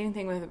 it's the same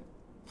thing with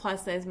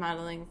plus-size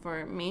modeling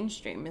for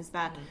mainstream, is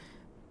that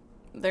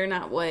they're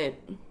not what...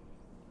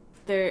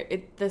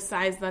 the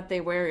size that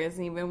they wear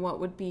isn't even what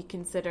would be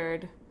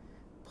considered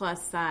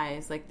plus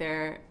size. Like,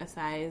 they're a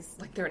size...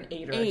 Like, they're an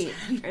 8 or a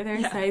 10. Or they're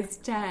a size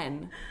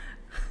 10.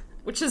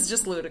 Which is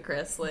just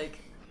ludicrous, like...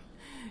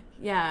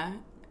 Yeah.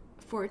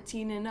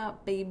 14 and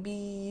up,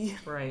 baby.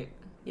 Right.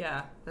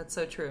 Yeah, that's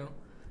so true.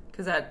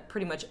 Because at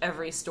pretty much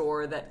every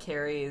store that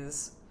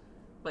carries,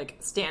 like,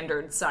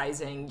 standard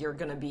sizing, you're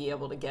going to be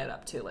able to get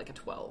up to, like, a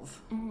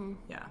 12. Mm-hmm.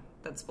 Yeah,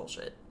 that's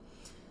bullshit.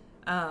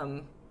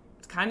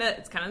 It's kind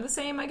of the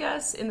same, I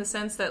guess, in the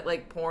sense that,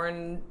 like,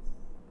 porn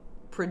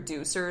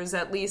producers,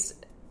 at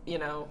least, you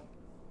know,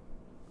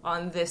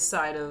 on this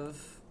side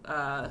of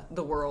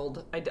the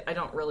world. I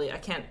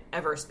can't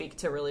ever speak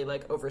to really,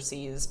 like,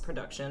 overseas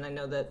production. I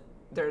know that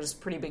there's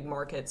pretty big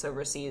markets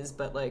overseas,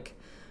 but, like,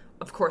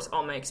 of course,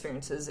 all my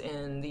experiences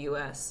in the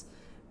U.S.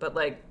 But,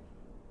 like,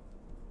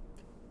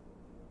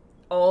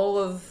 all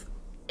of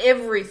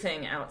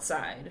everything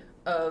outside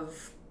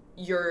of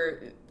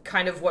your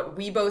kind of what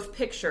we both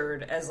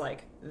pictured as,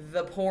 like,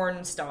 the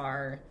porn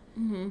star,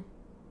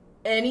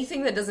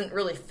 anything that doesn't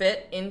really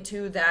fit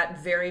into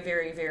that very,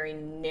 very, very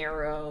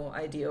narrow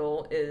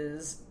ideal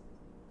is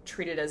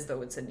treated as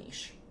though it's a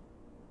niche.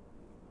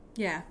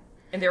 Yeah.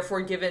 And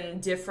therefore given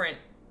different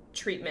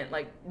treatment,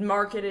 like,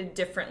 marketed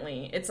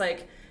differently. It's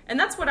like, and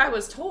that's what I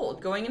was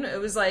told going in. It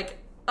was like,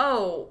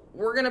 oh,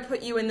 we're going to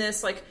put you in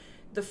this, like,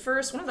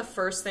 one of the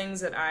first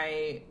things that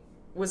I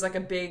was, like, a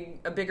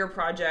bigger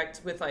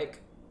project with,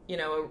 like, you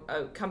know,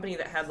 a company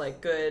that had,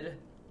 like, good,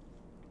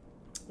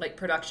 like,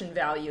 production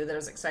value that I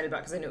was excited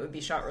about because I knew it would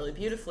be shot really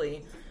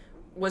beautifully,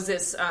 was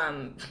this,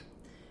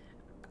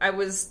 I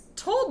was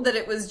told that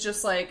it was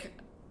just, like,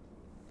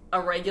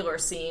 a regular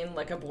scene,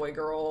 like a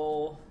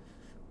boy-girl,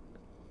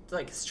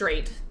 like,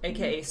 straight,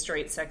 aka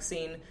straight sex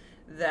scene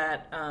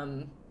that,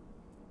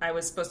 I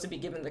was supposed to be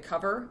given the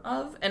cover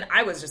of, and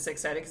I was just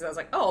excited because I was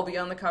like, oh, I'll be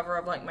on the cover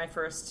of, like, my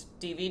first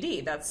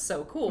DVD. That's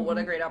so cool. What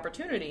a great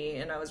opportunity.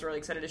 And I was really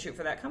excited to shoot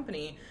for that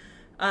company.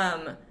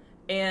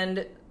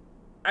 And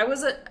I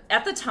was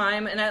at the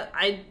time, and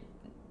I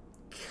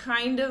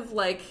kind of,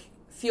 like,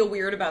 feel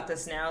weird about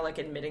this now, like,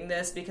 admitting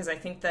this, because I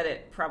think that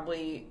it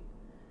probably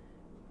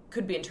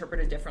could be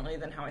interpreted differently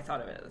than how I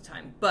thought of it at the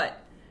time.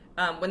 But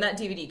when that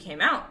DVD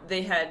came out,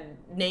 they had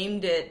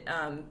named it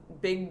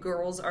Big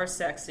Girls Are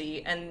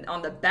Sexy, and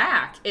on the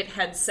back it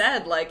had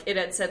said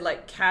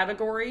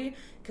category,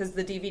 because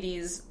the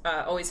DVDs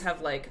always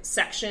have, like,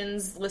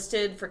 sections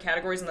listed for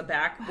categories on the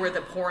back where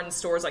the porn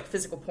stores, like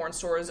physical porn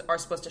stores, are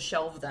supposed to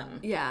shelve them.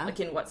 Yeah.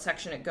 Like, in what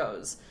section it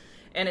goes.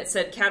 And it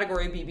said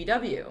category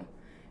BBW.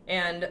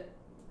 And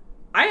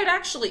I had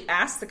actually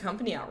asked the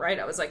company outright.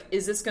 I was like,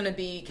 is this going to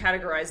be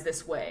categorized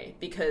this way?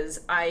 Because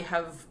I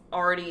have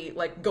already,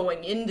 like,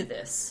 going into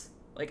this,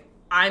 like,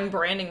 I'm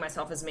branding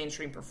myself as a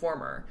mainstream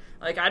performer.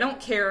 Like, I don't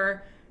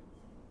care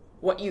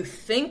what you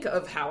think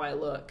of how I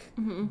look,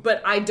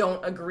 but I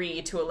don't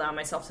agree to allow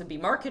myself to be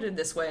marketed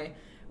this way,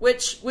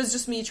 which was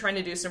just me trying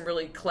to do some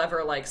really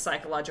clever, like,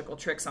 psychological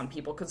tricks on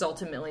people, because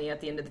ultimately, at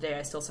the end of the day,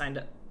 I still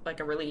signed, like,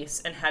 a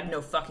release and had no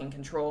fucking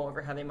control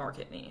over how they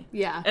market me.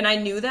 Yeah. And I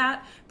knew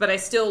that, but I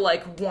still,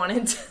 like,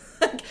 wanted to,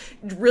 like,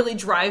 really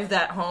drive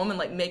that home and,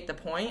 like, make the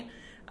point.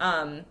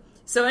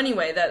 So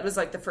anyway, that was,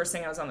 like, the first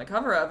thing I was on the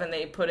cover of, and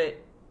they put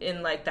it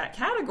in, like, that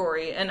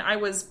category, and I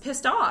was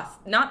pissed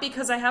off. Not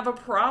because I have a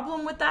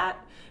problem with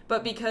that,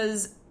 but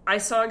because I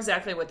saw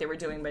exactly what they were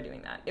doing by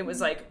doing that. It was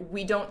like,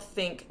 we don't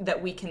think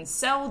that we can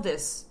sell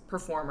this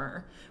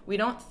performer. We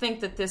don't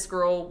think that this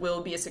girl will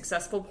be a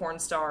successful porn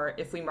star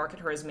if we market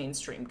her as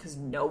mainstream, because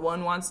no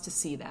one wants to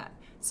see that.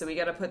 So we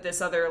got to put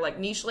this other, like,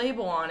 niche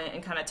label on it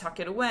and kind of tuck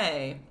it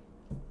away.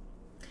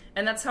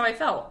 And that's how I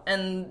felt.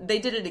 And they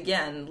did it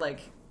again, like,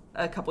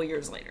 a couple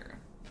years later.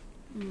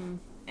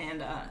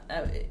 And,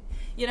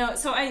 you know,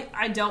 so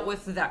I dealt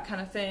with that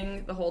kind of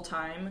thing the whole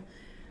time.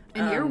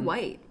 And you're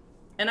white.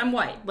 And I'm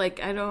white.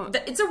 Like, I don't...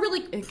 It's a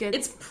really...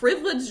 It's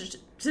privileged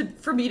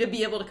for me to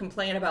be able to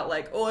complain about,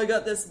 like, oh, I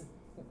got this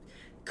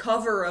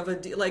cover of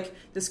like,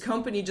 this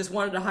company just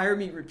wanted to hire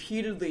me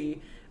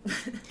repeatedly.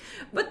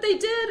 But they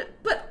did.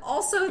 But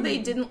also, they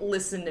didn't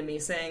listen to me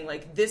saying,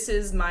 like, this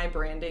is my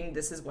branding,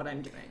 this is what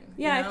I'm doing.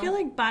 Yeah, you know? I feel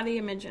like body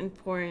image and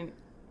porn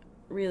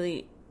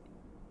really,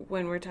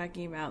 when we're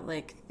talking about,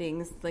 like,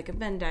 things like a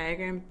Venn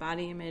diagram,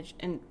 body image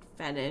and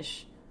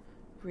fetish,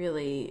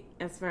 really,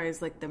 as far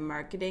as, like, the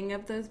marketing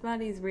of those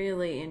bodies,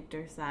 really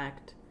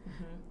intersect.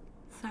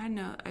 Side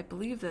note, I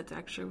believe that's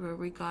actually where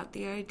we got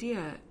the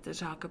idea to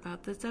talk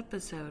about this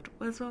episode,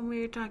 was when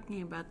we were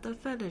talking about the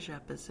fetish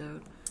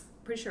episode.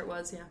 Pretty sure it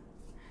was,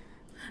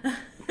 yeah.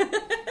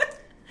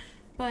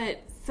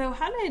 But, so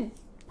how did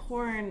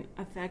porn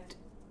affect...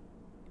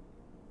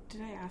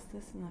 Did I ask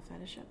this in the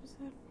fetish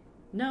episode?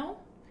 No.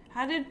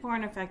 How did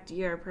porn affect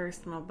your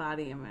personal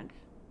body image?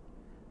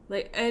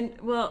 Like, and,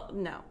 well,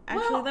 no.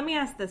 Actually, let me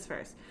ask this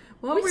first.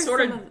 We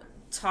sort of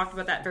talked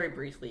about that very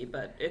briefly,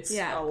 but it's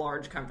a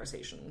large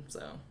conversation,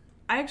 so.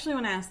 I actually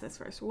want to ask this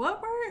first.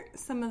 What were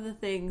some of the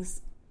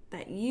things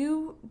that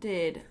you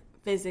did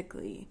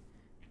physically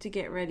to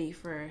get ready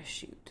for a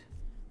shoot?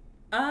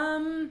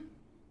 The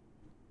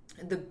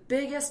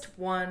biggest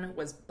one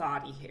was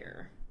body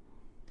hair.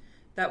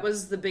 That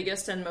was the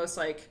biggest and most,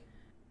 like,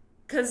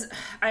 because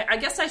I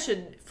guess I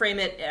should frame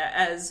it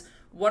as,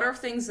 what are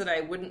things that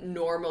I wouldn't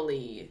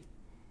normally...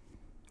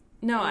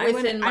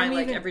 within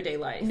my everyday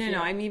life.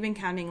 No, I'm even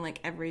counting, like,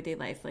 everyday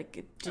life.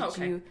 Like, did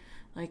you,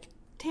 like,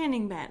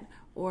 tanning bed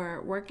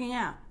or working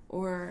out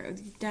or,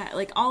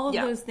 like, all of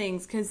those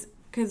things. Because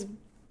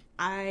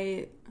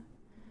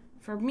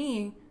for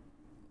me,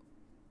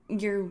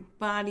 your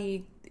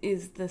body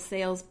is the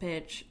sales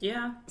pitch.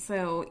 Yeah.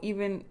 So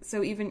even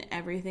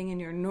everything in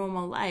your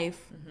normal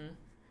life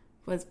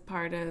was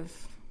part of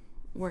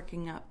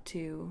working up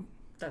to...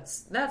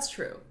 That's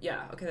true.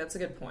 Yeah, okay, that's a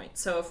good point.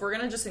 So if we're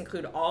going to just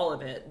include all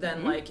of it,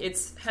 then, like,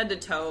 it's head to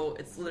toe.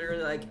 It's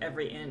literally, like,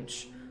 every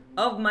inch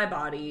of my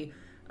body.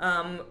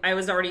 I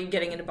was already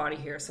getting into body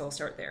hair, so I'll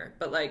start there.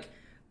 But, like,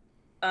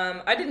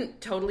 I didn't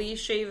totally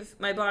shave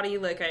my body.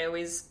 Like, I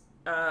always,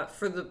 I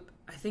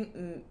think,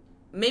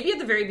 maybe at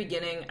the very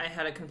beginning, I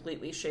had a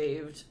completely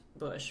shaved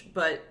bush.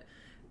 But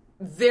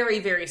very,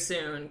 very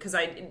soon, because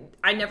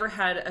I never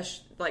had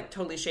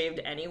totally shaved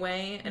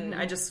anyway. And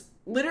I just...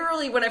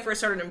 Literally, when I first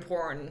started in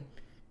porn,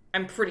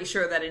 I'm pretty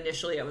sure that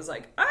initially I was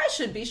like, I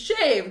should be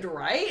shaved,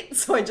 right?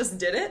 So I just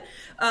did it.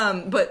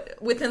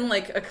 But within,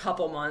 like, a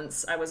couple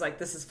months, I was like,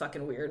 this is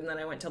fucking weird. And then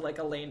I went to, like,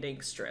 a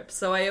landing strip.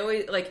 So I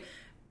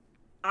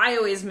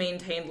always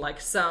maintained,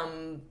 like,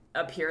 some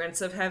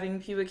appearance of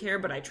having pubic hair,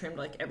 but I trimmed,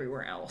 like,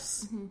 everywhere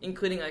else,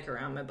 including, like,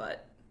 around my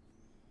butt.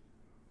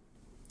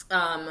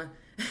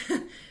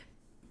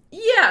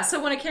 Yeah,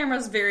 so when a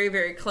camera's very,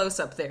 very close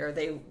up there,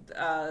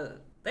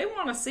 they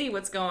want to see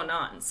what's going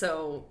on.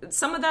 So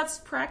some of that's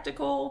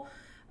practical.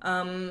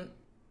 Some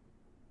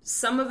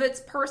of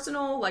it's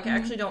personal. Like, I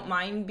actually don't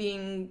mind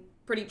being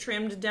pretty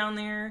trimmed down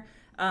there.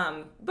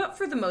 But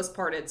for the most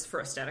part, it's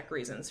for aesthetic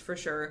reasons, for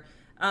sure.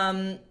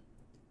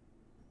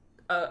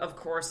 Of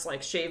course,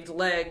 like, shaved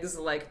legs.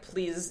 Like,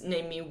 please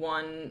name me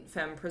one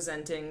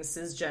femme-presenting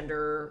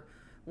cisgender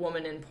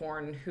woman in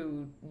porn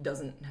who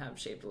doesn't have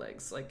shaved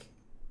legs. Like,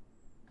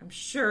 I'm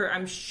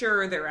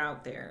sure they're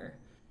out there.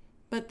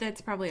 But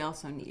that's probably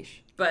also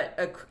niche.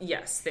 But,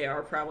 yes, they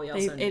are probably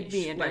also niche. It'd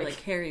be under,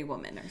 like, hairy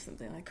woman or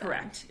something like that.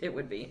 Correct. It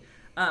would be.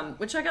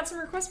 Which I got some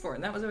requests for,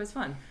 and that was always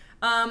fun.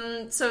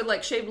 So,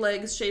 like, shaved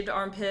legs, shaved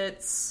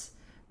armpits,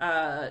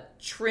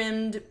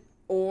 trimmed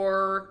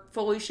or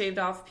fully shaved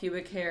off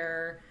pubic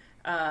hair,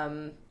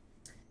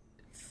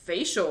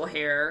 facial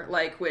hair,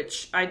 like,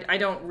 which I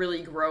don't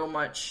really grow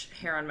much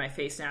hair on my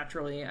face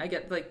naturally. I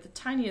get, like, the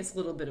tiniest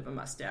little bit of a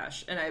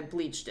mustache, and I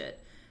bleached it.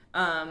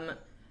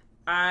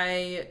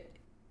 I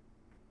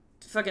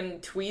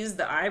fucking tweezed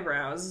the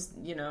eyebrows,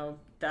 you know,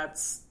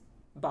 that's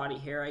body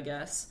hair, I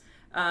guess.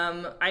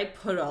 I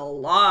put a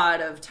lot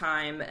of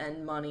time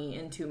and money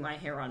into my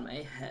hair on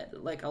my head,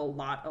 like a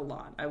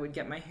lot. I would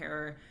get my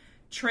hair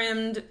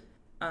trimmed,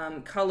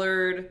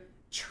 colored,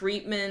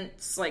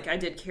 treatments, like I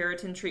did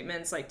keratin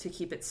treatments, like to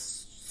keep it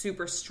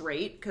super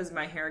straight, because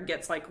my hair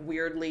gets like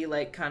weirdly,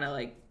 like kind of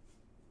like,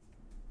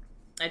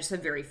 I just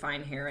have very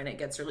fine hair and it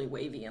gets really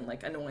wavy and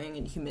like annoying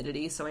in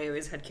humidity, so I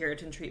always had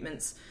keratin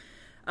treatments.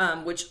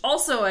 Which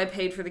also I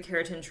paid for the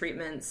keratin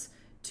treatments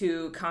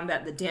to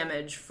combat the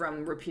damage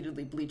from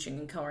repeatedly bleaching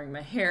and coloring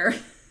my hair.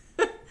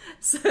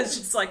 So it's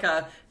just like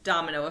a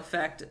domino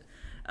effect.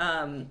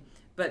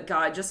 But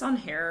God, just on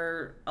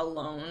hair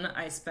alone,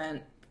 I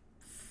spent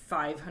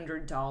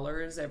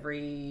 $500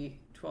 every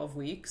 12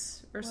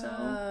 weeks or so.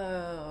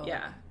 Whoa.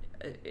 Yeah,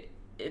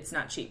 it's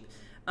not cheap.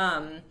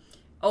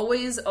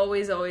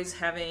 Always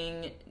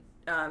having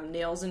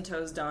nails and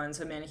toes done,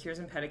 so manicures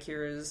and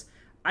pedicures.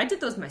 I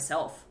did those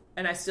myself.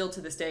 And I still,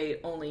 to this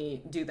day,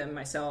 only do them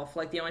myself.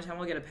 Like, the only time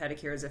I'll get a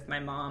pedicure is if my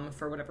mom,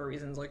 for whatever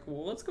reason, is like,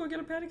 well, let's go get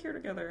a pedicure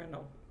together. And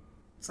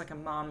it's like a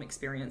mom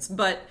experience.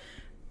 But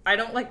I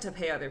don't like to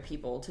pay other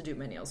people to do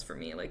my nails for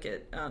me. Like,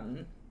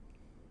 I'm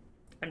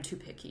too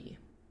picky.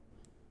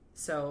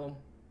 So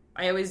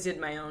I always did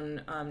my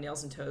own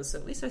nails and toes. So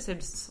at least I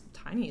saved the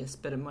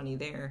tiniest bit of money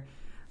there.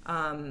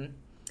 I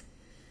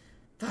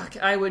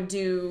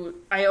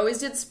always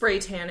did spray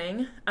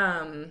tanning,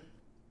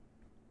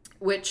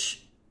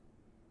 which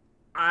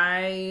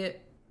I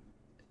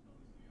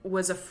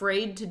was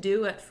afraid to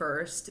do at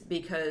first,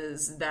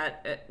 because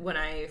that when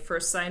I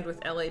first signed with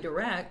LA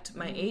Direct,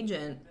 my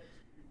agent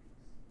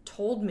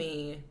told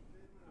me,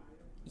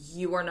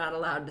 you are not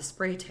allowed to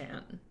spray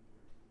tan.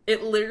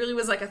 It literally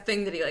was like a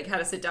thing that he like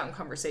had a sit down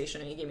conversation,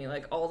 and he gave me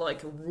like all the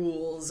like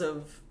rules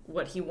of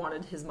what he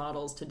wanted his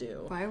models to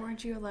do. Why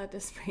weren't you allowed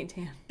to spray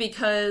tan?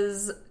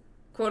 Because,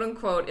 quote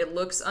unquote, it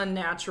looks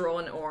unnatural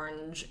and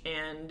orange,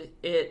 and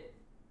it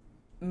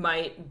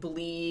might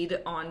bleed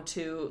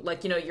onto,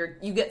 like, you know,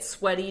 you get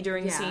sweaty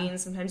during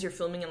scenes. Sometimes you're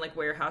filming in like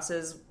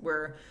warehouses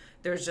where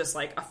there's just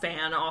like a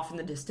fan off in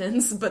the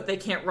distance, but they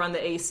can't run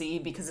the AC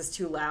because it's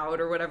too loud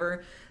or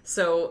whatever.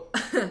 So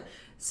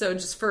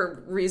just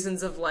for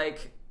reasons of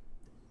like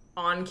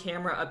on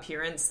camera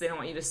appearance, they don't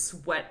want you to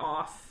sweat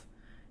off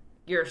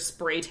your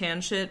spray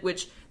tan shit,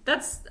 which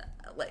that's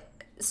like,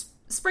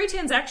 spray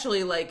tans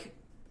actually like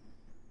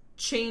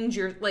change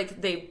your, like,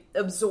 they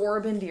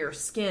absorb into your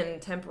skin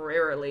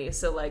temporarily.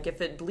 So like if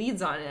it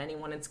bleeds on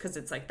anyone, it's because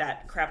it's like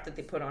that crap that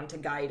they put on to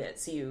guide it,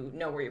 so you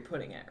know where you're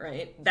putting it,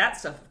 right? That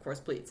stuff of course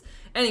bleeds.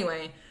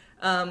 Anyway,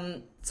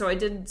 so I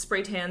did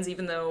spray tans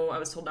even though I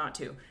was told not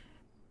to.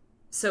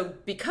 So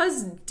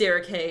because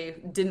Derek Hay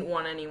didn't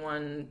want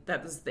anyone,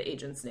 that was the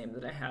agent's name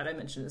that I had. I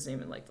mentioned his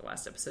name in like the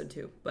last episode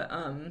too. But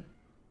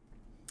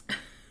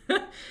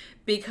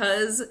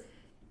because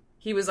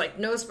he was like,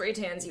 no spray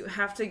tans, you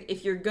have to,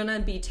 if you're gonna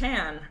be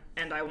tan,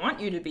 and I want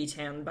you to be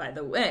tan, by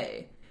the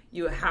way,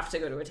 you have to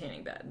go to a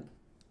tanning bed.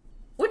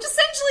 Which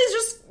essentially is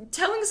just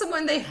telling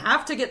someone they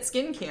have to get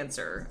skin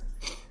cancer.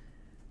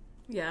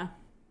 Yeah.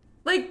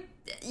 Like,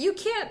 you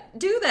can't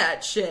do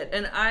that shit.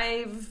 And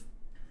I've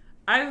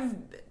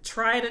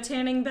tried a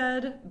tanning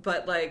bed,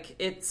 but like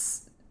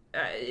it's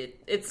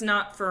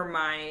not for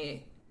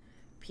my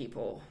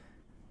people.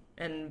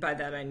 And by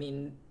that I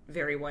mean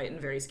very white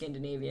and very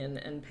Scandinavian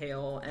and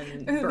pale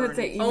and burned.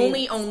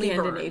 Only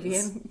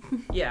Scandinavian.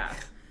 Burns. Yeah.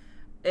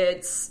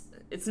 It's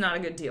not a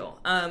good deal.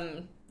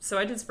 So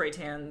I did spray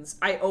tans.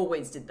 I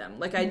always did them.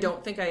 Like, I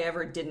don't think I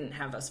ever didn't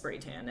have a spray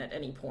tan at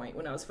any point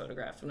when I was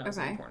photographed when I was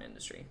in the porn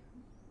industry.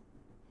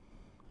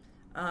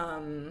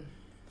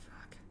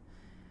 Fuck.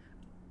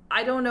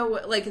 I don't know.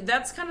 Like,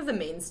 that's kind of the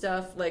main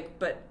stuff. Like,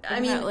 but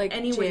I mean, like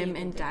anyway, gym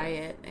and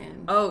diet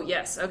and. Oh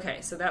yes, okay.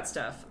 So that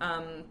stuff.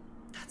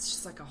 That's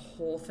just like a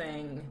whole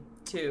thing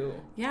too.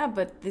 Yeah,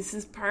 but this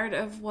is part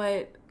of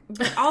what.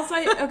 But also,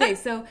 okay.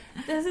 So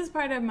this is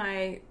part of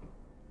my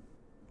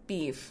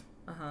beef.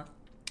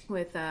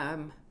 With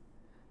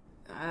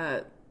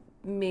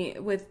me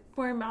with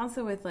porn, but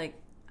also with like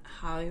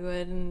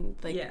Hollywood and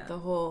like the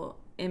whole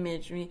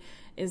image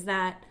is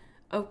that,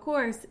 of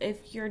course,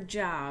 if your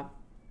job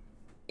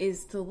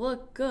is to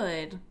look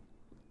good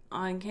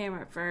on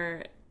camera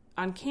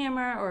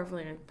or for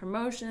like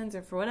promotions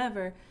or for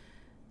whatever,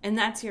 and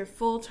that's your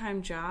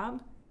full-time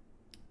job,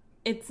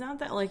 it's not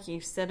that like you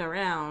sit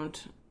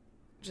around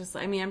just,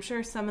 I mean, I'm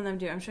sure some of them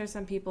do. I'm sure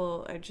some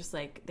people are just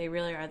like, they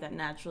really are that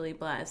naturally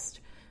blessed,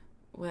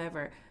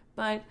 whatever.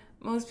 But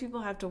most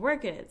people have to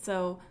work at it.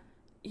 So,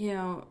 you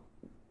know,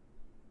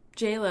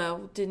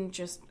 J-Lo didn't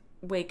just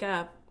wake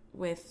up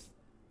with,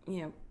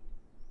 you know,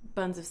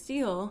 buns of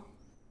steel.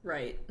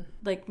 Right.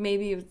 Like,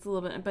 maybe it's a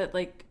little bit, but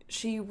like,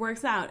 she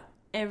works out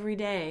every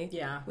day.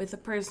 Yeah. With a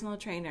personal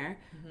trainer,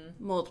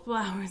 multiple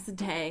hours a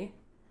day.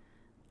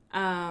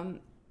 And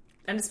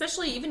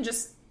especially even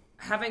just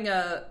having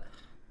a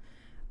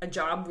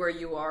job where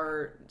you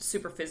are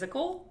super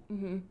physical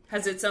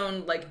has its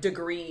own like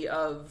degree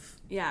of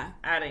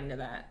adding to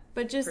that.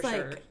 But just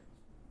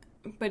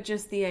but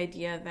just the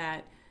idea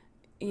that,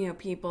 you know,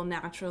 people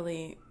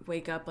naturally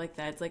wake up like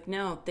that. It's like,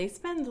 no, they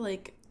spend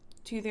like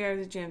 2-3 hours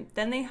at the gym.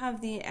 Then they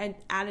have the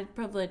added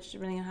privilege,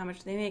 depending on how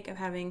much they make, of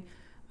having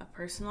a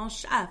personal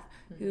chef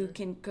who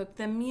can cook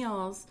them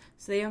meals,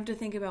 so they don't have to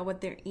think about what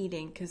they're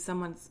eating because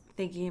someone's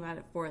thinking about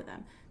it for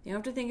them. They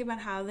don't have to think about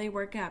how they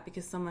work out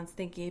because someone's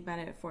thinking about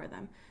it for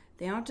them.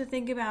 They don't have to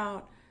think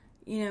about,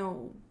 you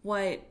know,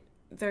 what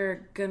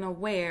they're going to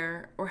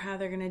wear or how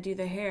they're going to do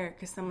their hair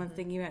because someone's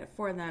thinking about it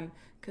for them,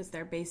 because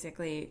they're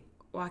basically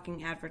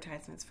walking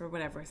advertisements for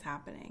whatever's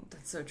happening.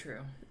 That's so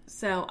true.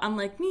 So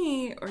unlike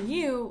me or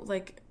you,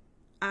 like,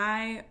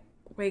 I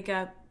wake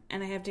up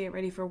and I have to get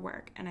ready for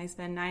work, and I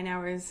spend 9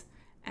 hours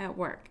at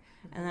work,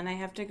 and then I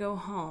have to go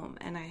home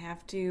and I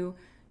have to,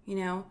 you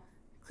know,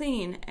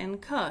 clean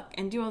and cook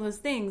and do all those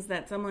things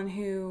that someone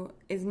who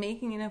is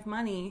making enough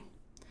money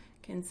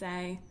can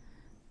say,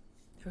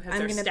 who has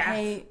I'm going to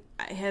pay,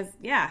 has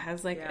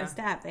a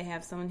staff. They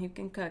have someone who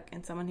can cook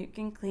and someone who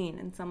can clean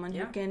and someone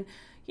who can,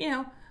 you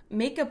know,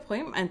 make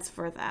appointments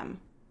for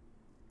them.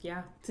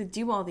 Yeah. To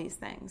do all these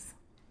things.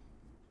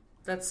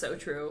 That's so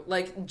true.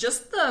 Like,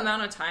 just the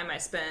amount of time I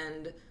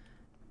spend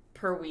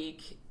per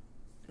week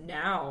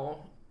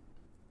now,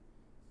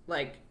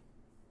 like,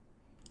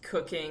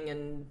 cooking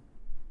and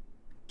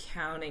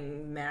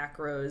counting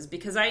macros,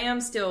 because I am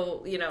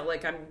still, you know,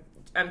 like,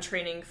 I'm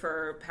training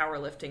for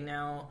powerlifting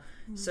now,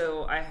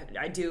 so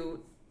I do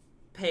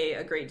pay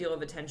a great deal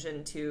of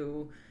attention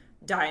to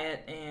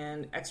diet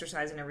and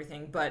exercise and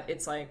everything, but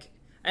it's like,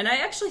 and I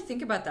actually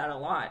think about that a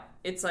lot.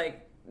 It's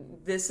like,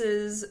 this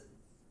is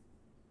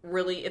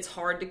really, it's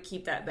hard to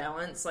keep that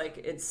balance. Like,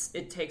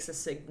 it takes a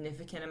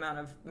significant amount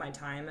of my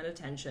time and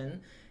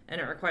attention,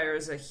 and it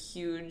requires a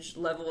huge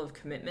level of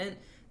commitment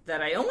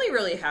that I only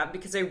really have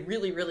because I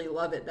really, really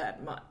love it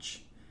that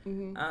much.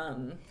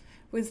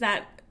 Was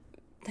that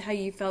how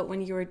you felt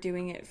when you were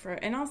doing it for,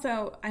 and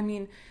also, I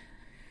mean,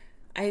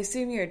 I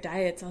assume your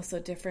diet's also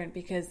different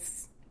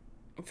because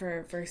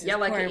versus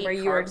like porn, I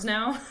eat where carbs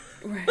now.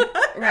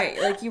 right,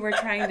 like you were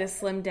trying to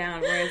slim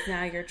down, whereas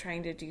now you're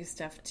trying to do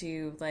stuff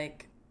to,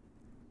 like,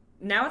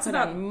 now it's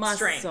about muscle,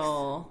 strength,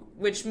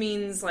 which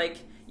means I'm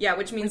okay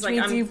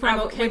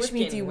with which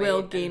means you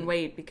will gain and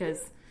weight because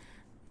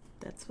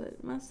that's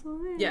what muscle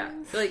is. Yeah,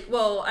 like,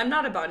 well, I'm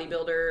not a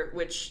bodybuilder,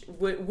 which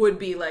would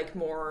be like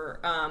more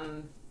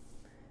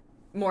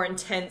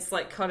intense,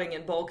 like cutting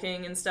and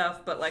bulking and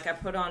stuff. But like, I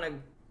put on a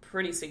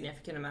pretty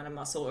significant amount of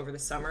muscle over the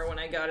summer when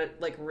I got it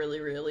like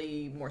really,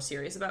 really more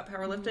serious about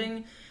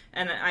powerlifting.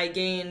 And I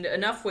gained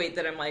enough weight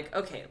that I'm like,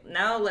 okay,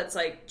 now let's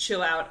like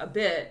chill out a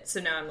bit. So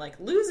now I'm like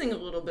losing a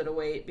little bit of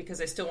weight because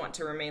I still want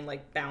to remain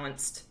like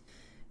balanced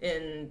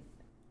in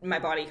my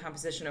body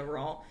composition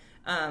overall.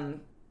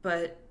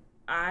 But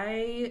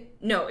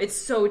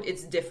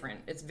it's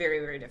different. It's very,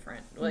 very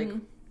different. Like,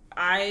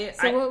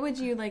 what would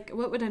you like?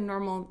 What would a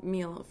normal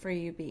meal for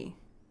you be?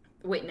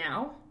 Wait,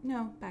 now?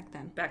 No, back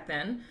then. Back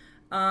then.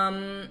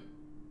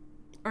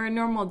 Or a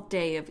normal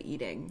day of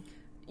eating.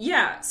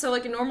 Yeah, so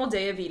like a normal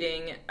day of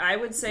eating, I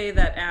would say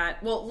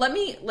that let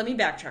me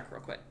backtrack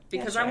real quick,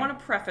 because Yeah, sure. I want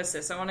to preface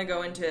this. I want to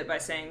go into it by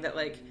saying that,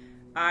 like,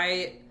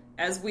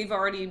 as we've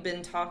already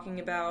been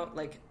talking about,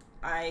 like,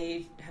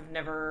 I have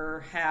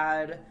never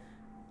had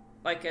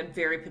like a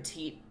very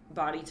petite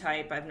body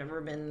type. I've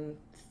never been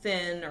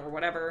thin or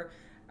whatever.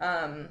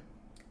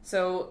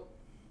 So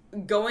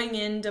going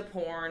into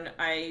porn,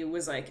 I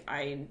was like,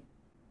 I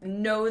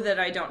know that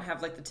I don't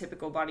have like the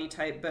typical body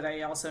type, but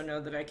I also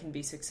know that I can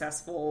be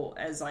successful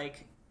as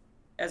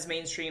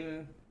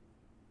mainstream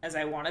as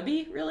I want to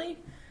be, really.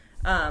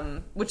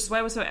 Which is why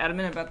I was so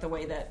adamant about the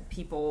way that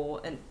people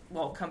and,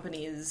 well,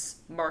 companies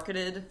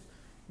marketed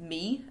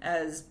me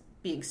as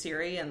being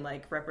Siri and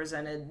like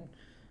represented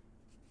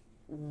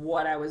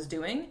what I was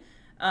doing.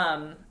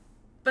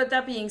 But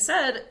that being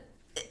said,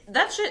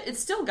 that shit, it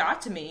still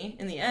got to me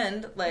in the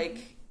end.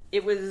 Like,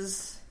 it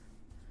was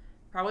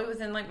probably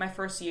within like my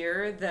first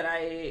year that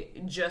I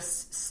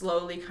just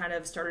slowly kind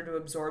of started to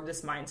absorb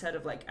this mindset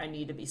of like, I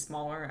need to be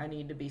smaller. I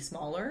need to be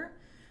smaller.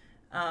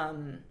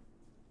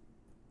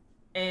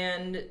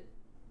 And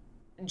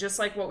just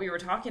like what we were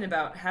talking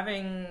about,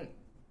 having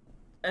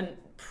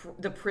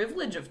the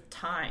privilege of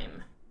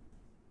time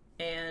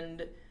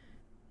and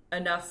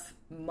enough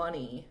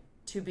money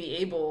to be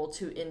able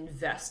to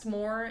invest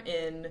more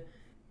in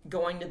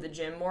going to the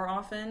gym more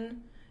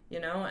often, you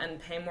know, and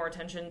pay more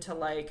attention to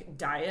like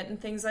diet and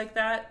things like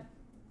that.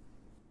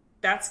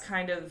 That's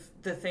kind of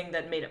the thing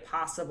that made it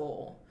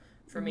possible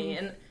for me.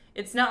 And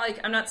it's not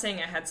like, I'm not saying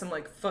I had some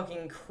like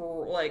fucking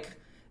like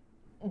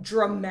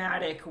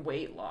dramatic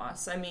weight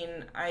loss. I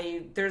mean,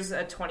 there's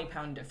a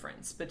 20-pound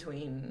difference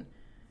between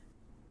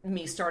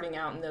me starting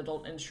out in the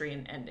adult industry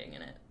and ending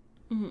in it,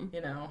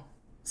 you know?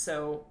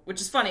 So,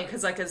 which is funny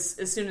because like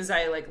as soon as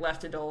I like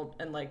left adult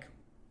and like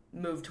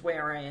moved to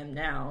where I am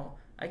now,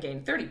 I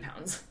gained 30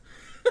 pounds.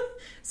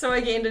 So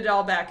I gained it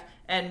all back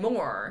and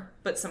more,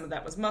 but some of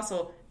that was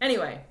muscle.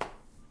 Anyway,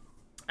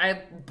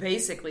 I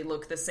basically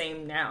look the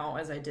same now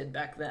as I did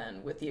back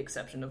then, with the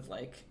exception of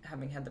like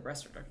having had the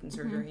breast reduction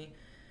surgery.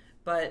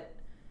 But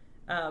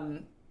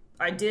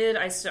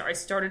I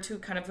started to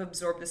kind of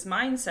absorb this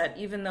mindset,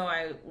 even though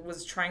I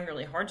was trying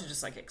really hard to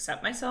just like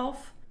accept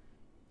myself.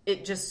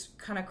 It just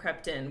kind of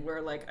crept in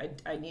where like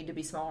I need to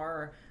be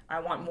smaller. I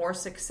want more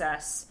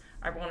success.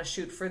 I want to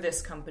shoot for this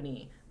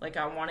company. Like,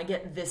 I want to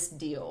get this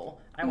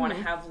deal. I want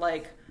to have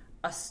like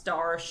a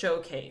star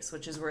showcase,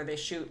 which is where they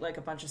shoot like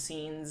a bunch of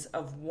scenes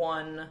of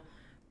one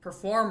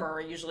performer,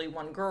 usually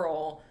one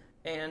girl,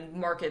 and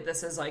market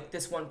this as like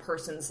this one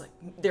person's like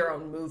their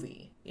own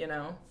movie, you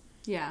know?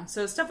 Yeah.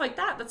 So stuff like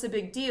that, that's a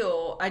big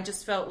deal. I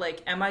just felt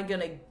like, am I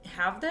going to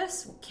have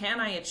this?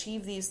 Can I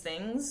achieve these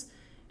things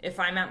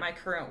if I'm at my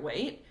current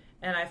weight?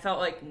 And I felt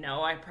like,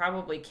 no, I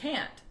probably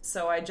can't.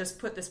 So I just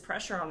put this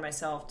pressure on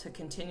myself to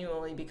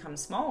continually become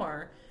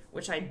smaller,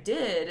 which I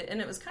did.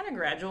 And it was kind of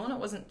gradual and it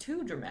wasn't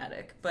too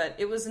dramatic, but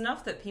it was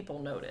enough that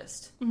people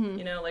noticed.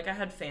 You know, like I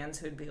had fans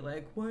who'd be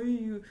like, what are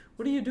you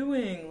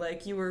doing?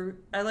 Like,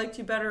 I liked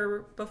you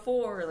better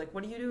before. Like,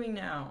 what are you doing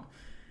now?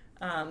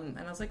 And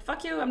I was like,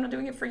 fuck you, I'm not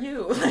doing it for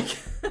you. Like,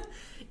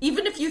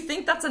 even if you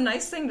think that's a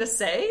nice thing to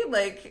say,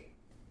 like,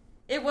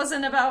 it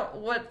wasn't about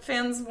what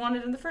fans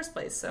wanted in the first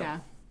place. So,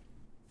 yeah.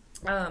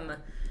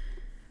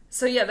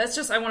 So yeah, that's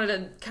just, I wanted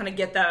to kind of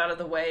get that out of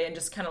the way and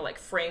just kind of like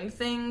frame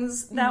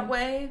things that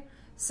way.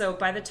 So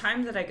by the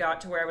time that I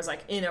got to where I was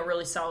like in a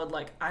really solid,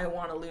 like, I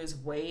want to lose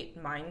weight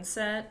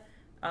mindset,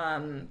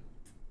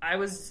 I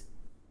was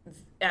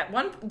at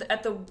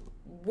the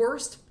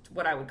worst,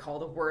 what I would call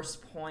the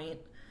worst point,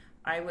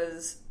 I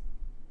was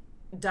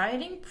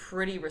dieting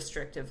pretty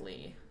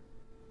restrictively.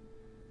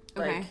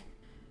 Okay. Like,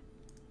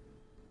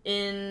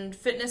 in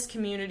fitness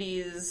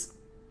communities,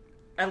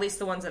 at least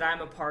the ones that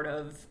I'm a part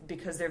of,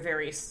 because they're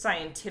very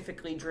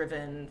scientifically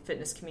driven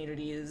fitness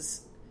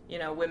communities, you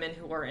know, women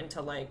who are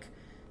into like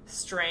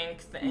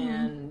strength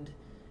and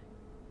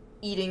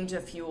eating to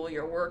fuel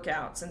your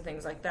workouts and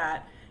things like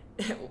that.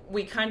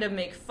 We kind of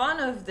make fun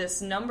of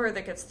this number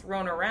that gets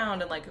thrown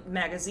around in like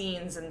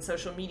magazines and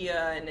social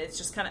media, and it's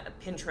just kind of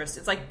Pinterest.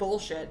 It's like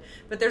bullshit.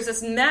 But there's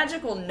this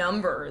magical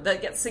number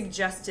that gets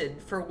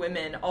suggested for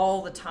women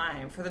all the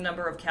time for the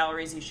number of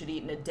calories you should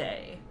eat in a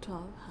day.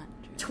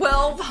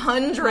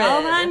 1,200.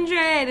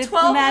 1,200. It's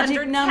the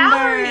magic number.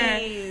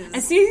 Calories.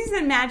 As soon as you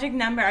said magic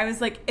number, I was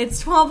like,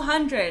 it's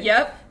 1,200.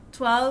 Yep.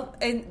 12.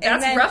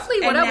 That's roughly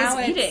what I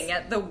was it's eating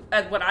at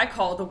what I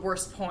call the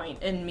worst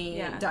point in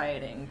me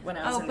dieting when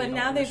I was in the but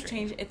now adult they've industry.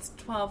 changed. It's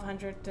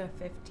 1,200 to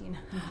 1,500.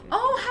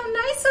 Oh, how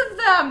nice of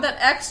them! That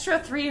extra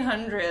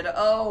 300.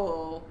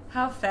 Oh,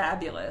 how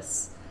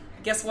fabulous!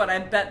 Guess what? I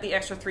bet the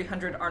extra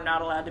 300 are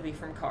not allowed to be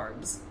from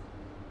carbs.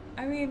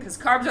 I mean, Because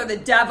carbs are the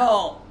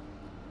devil!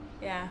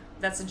 yeah.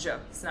 That's a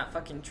joke. It's not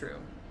fucking true.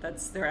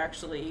 They're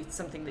actually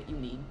something that you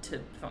need to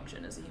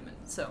function as a human.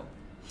 So,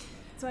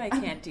 That's why I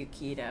can't do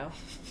keto.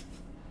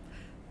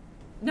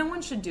 no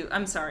one should do...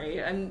 I'm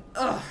sorry.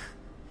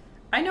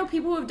 I know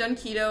people who have done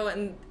keto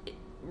and it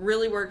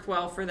really worked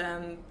well for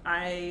them.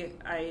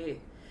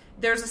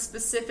 There's a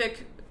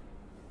specific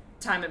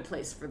time and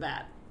place for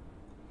that.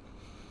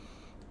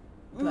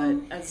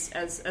 But as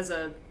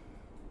a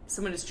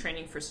someone who's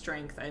training for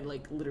strength, I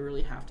like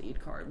literally have to eat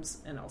carbs,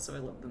 and also I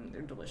love them.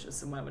 They're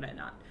delicious, and why would I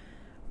not?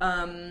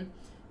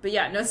 But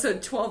yeah, no. So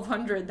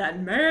 1,200, that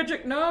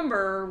magic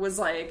number was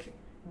like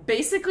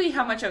basically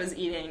how much I was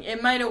eating.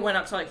 It might have went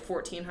up to like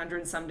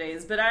 1,400 some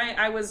days, but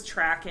I was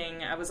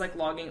tracking. I was like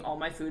logging all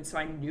my food, so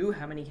I knew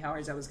how many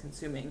calories I was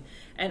consuming,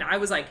 and I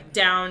was like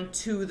down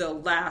to the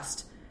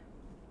last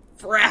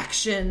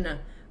fraction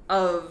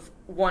of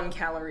 1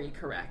 calorie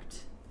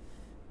correct.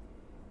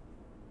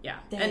 Yeah.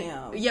 Damn.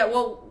 And yeah,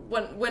 well,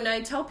 when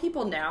I tell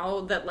people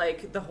now that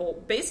like the whole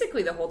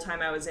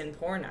time I was in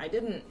porn, I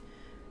didn't,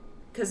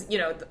 because you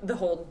know the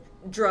whole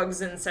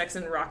drugs and sex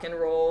and rock and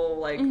roll,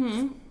 like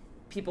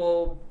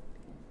people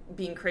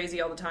being crazy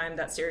all the time,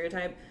 that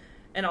stereotype.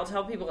 And I'll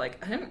tell people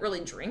like I didn't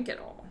really drink at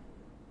all.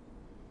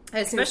 I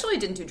especially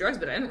didn't do drugs,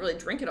 but I didn't really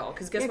drink at all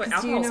because guess what?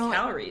 Alcohol's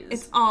calories.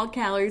 It's all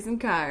calories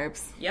and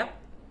carbs. Yep.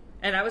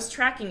 And I was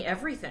tracking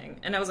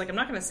everything. And I was like, I'm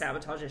not going to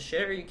sabotage this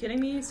shit. Are you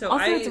kidding me? So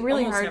also, I it's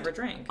really almost hard, never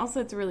drank.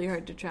 Also, it's really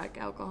hard to track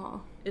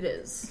alcohol. It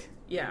is.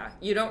 Yeah.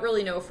 You don't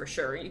really know for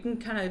sure. You can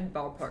kind of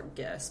ballpark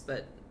guess.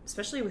 But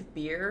especially with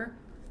beer,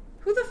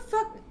 who the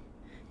fuck...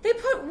 They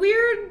put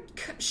weird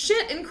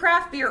shit in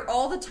craft beer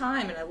all the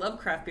time. And I love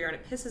craft beer. And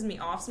it pisses me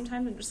off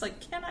sometimes. I'm just like,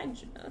 can I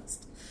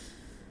just...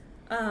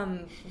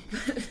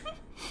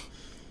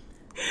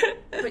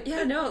 But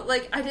yeah, no,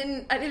 like I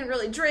didn't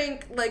really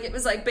drink. Like it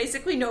was like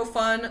basically no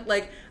fun.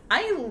 Like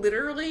I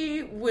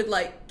literally would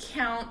like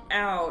count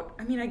out.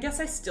 I mean, I guess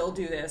I still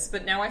do this,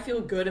 but now I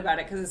feel good about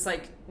it because it's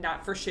like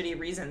not for shitty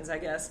reasons, I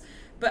guess.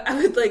 But I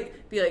would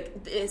like be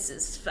like, this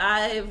is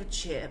 5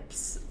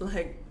 chips.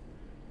 Like,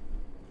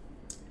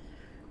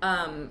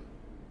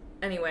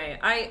 anyway,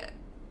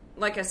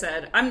 like I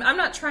said, I'm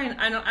not trying.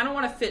 I don't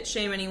want to fit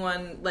shame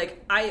anyone.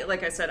 Like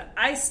I said,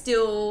 I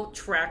still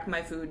track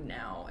my food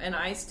now, and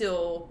I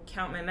still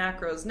count my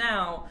macros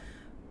now.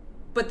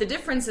 But the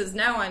difference is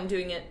now I'm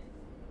doing it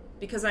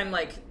because I'm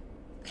like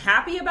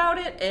happy about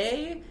it,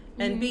 A,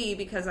 and B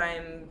because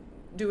I'm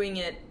doing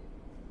it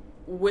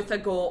with a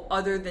goal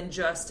other than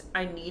just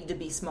I need to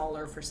be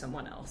smaller for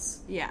someone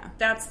else. Yeah,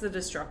 that's the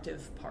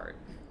destructive part.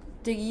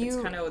 It's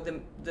kind of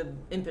the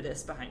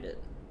impetus behind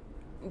it.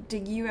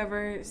 Did you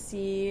ever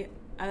see...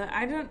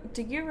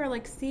 did you ever,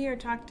 like, see or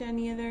talk to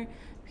any other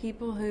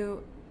people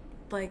who,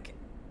 like...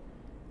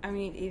 I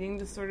mean, eating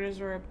disorders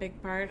were a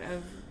big part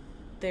of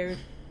their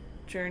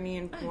journey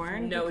in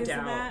porn? No because doubt.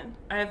 Of that?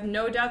 I have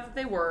no doubt that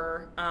they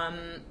were.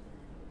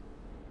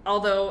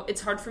 Although, it's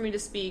hard for me to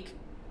speak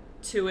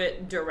to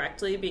it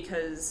directly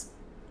because...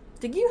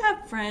 Did you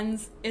have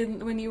friends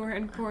when you were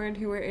in porn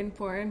who were in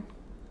porn?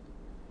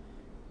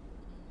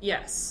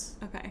 Yes.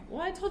 Okay.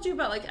 Well, I told you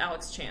about, like,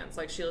 Alex Chance.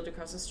 Like, she lived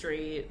across the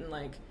street, and,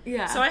 like...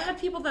 Yeah. So I had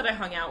people that I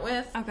hung out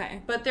with.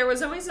 Okay. But there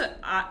was always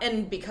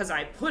and because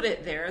I put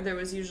it there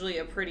was usually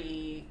a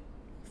pretty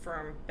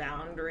firm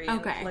boundary in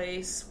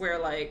place where,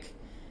 like,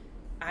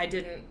 I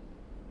didn't...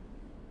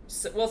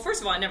 well,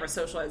 first of all, I never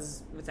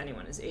socialized with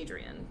anyone as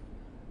Adrian.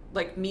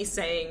 Like, me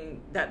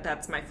saying that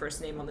that's my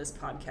first name on this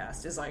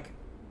podcast is, like,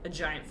 a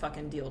giant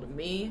fucking deal to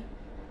me.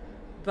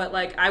 But,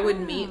 like, I would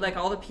meet, like,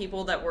 all the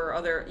people that were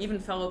other, even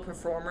fellow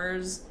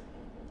performers.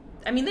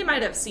 I mean, they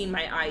might have seen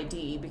my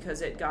ID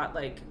because it got,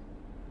 like,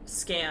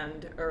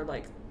 scanned or,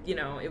 like, you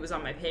know, it was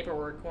on my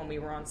paperwork when we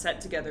were on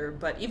set together.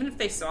 But even if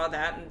they saw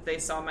that and they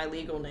saw my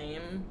legal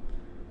name,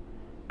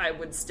 I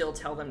would still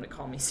tell them to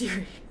call me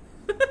Siri.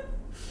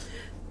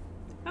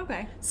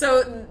 Okay.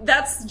 So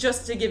that's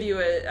just to give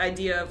you an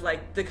idea of,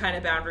 like, the kind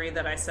of boundary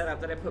that I set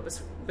up that I put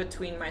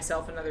between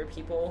myself and other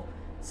people.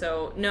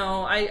 So,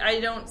 no,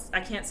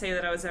 I can't say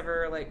that I was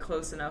ever, like,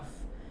 close enough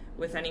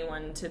with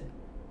anyone to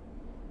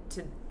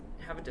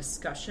have a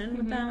discussion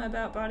with them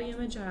about body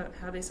image,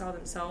 how they saw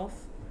themselves.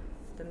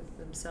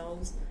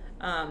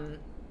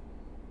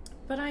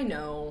 But I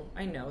know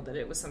that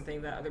it was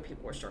something that other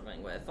people were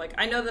struggling with. Like,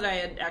 I know that I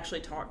had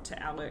actually talked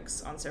to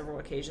Alex on several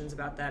occasions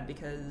about that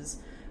because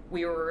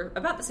we were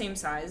about the same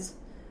size.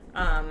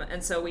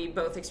 And so we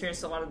both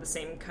experienced a lot of the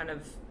same kind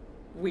of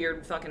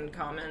weird fucking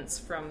comments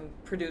from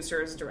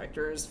producers,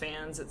 directors,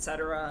 fans,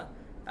 etc.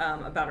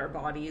 About our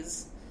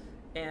bodies,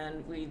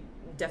 and we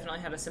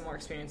definitely had a similar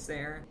experience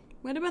there.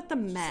 What about the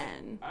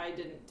men? I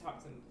didn't talk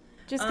to them.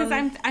 Just because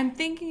I'm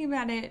thinking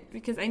about it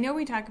because I know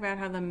we talk about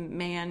how the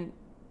man,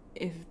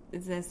 if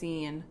it's a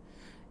scene,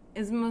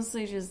 is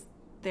mostly just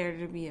there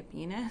to be a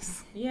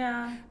penis.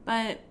 Yeah,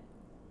 but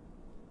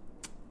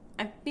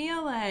I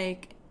feel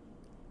like,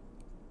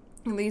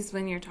 at least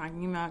when you're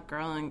talking about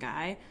girl and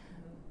guy,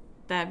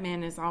 that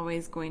man is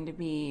always going to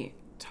be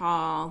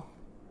tall,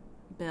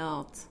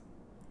 built,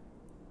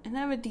 and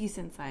have a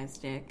decent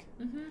sized dick.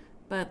 Mm-hmm.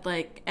 But,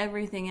 like,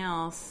 everything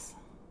else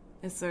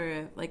is sort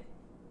of, like,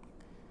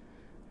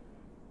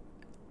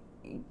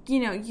 you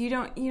know, you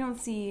don't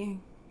see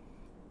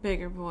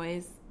bigger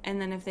boys. And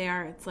then if they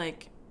are, it's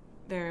like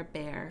they're a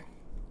bear.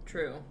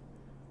 True.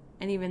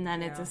 And even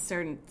then, it's a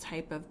certain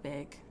type of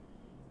big.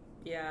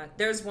 Yeah.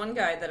 There's one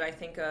guy that I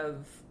think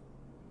of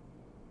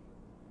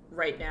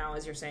right now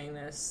as you're saying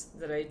this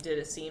that I did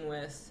a scene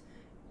with,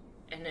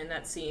 And in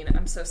that scene,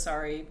 I'm so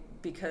sorry,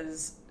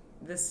 because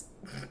this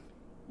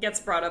gets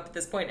brought up at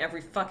this point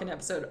every fucking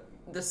episode.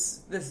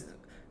 This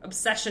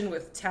obsession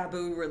with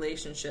taboo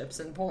relationships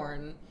and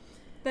porn.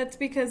 That's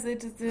because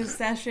it's an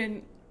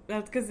obsession.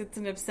 That's because it's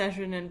an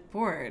obsession in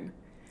porn.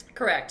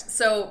 Correct.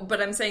 So,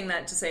 but I'm saying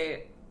that to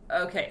say,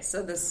 okay,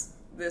 so this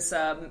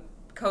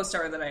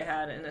co-star that I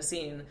had in a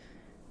scene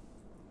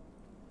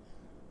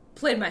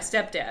played my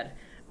stepdad.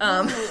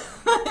 And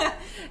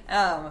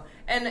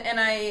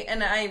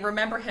I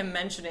remember him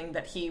mentioning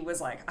that he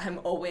was like, I'm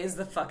always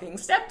the fucking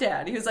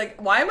stepdad. He was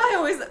like, why am I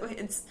always...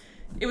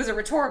 It was a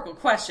rhetorical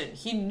question.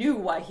 He knew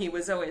why he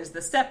was always the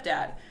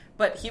stepdad,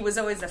 but he was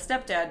always a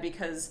stepdad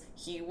because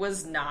he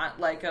was not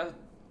like a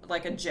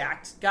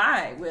jacked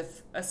guy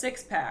with a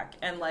six-pack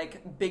and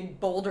like big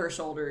boulder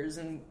shoulders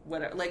and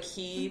whatever. Like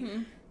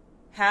he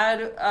had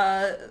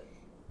a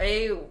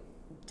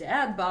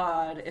dad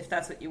bod, if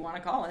that's what you want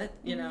to call it,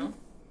 you know.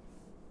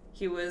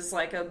 He was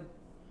like a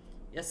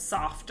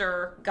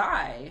softer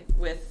guy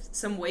with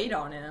some weight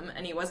on him,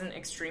 and he wasn't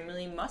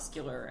extremely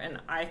muscular, and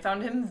I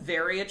found him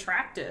very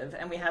attractive,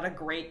 and we had a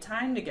great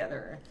time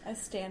together. I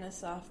stan a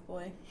soft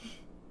boy.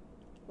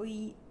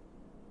 We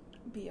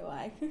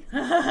B-O-I.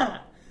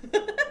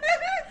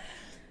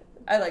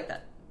 I like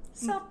that.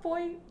 Soft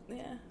boy.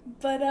 Yeah.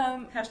 But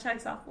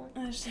Hashtag soft boy.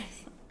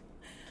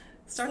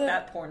 Start so,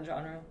 that porn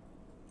genre.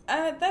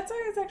 That's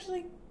what I was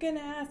actually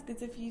gonna ask,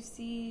 is if you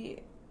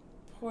see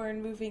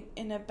porn moving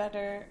in a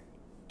better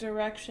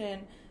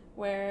direction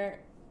where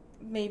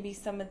maybe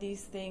some of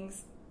these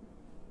things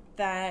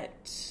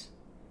that,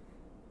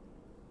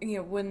 you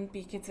know, wouldn't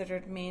be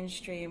considered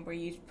mainstream, where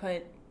you'd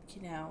put,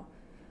 you know,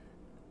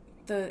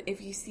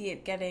 if you see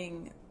it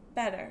getting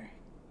better.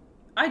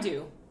 I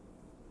do.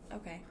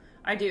 Okay.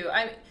 I do.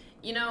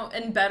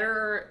 And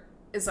better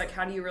is like,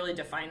 how do you really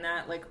define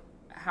that? Like,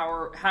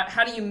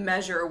 how do you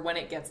measure when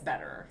it gets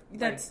better?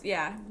 That's, like,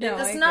 yeah. No,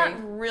 it's not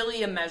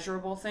really a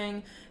measurable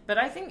thing, but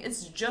I think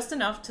it's just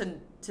enough to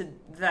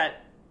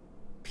that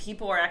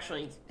people are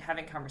actually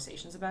having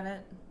conversations about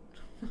it.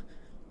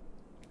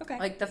 Okay.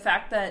 Like the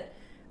fact that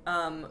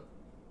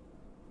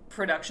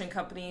production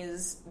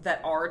companies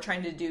that are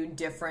trying to do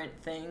different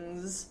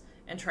things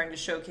and trying to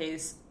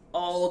showcase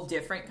all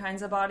different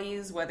kinds of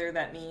bodies, whether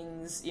that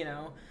means, you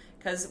know,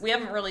 because we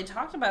haven't really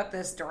talked about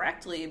this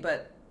directly,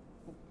 but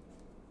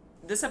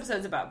this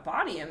episode's about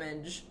body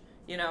image.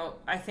 You know,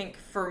 I think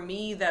for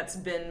me that's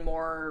been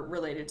more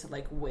related to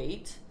like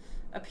weight,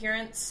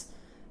 appearance,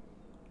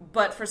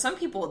 but for some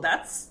people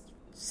that's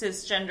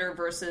cisgender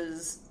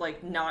versus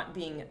like not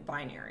being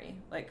binary.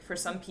 Like for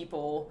some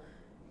people,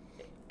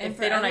 if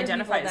they don't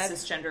identify as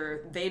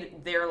cisgender,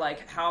 they're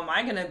like, how am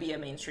I going to be a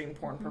mainstream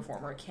porn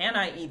performer? Can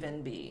I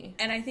even be?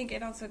 And I think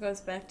it also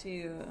goes back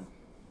to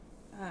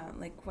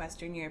like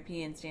Western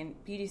European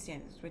beauty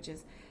standards, which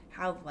is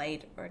how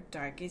light or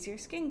dark is your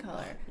skin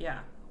color? Yeah.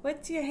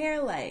 What's your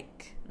hair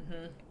like?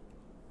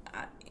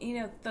 You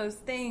know, those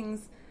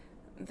things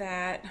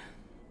that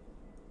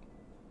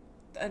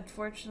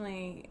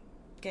unfortunately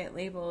get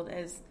labeled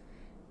as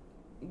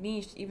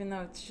niche, even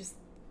though it's just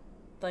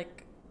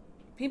like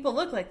people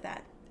look like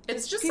that.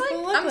 It's just like,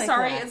 I'm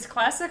sorry, it's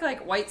classic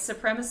like white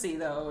supremacy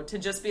though, to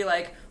just be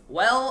like,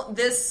 well,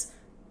 this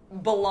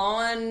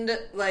blonde,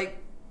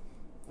 like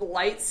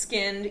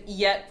light-skinned,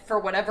 yet for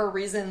whatever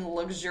reason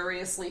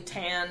luxuriously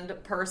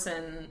tanned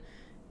person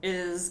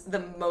is the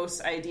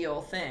most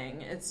ideal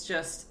thing. It's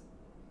just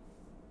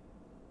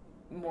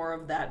more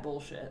of that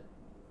bullshit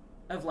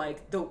of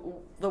like the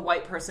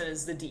white person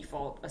is the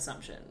default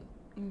assumption.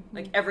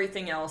 Like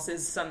everything else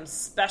is some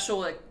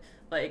special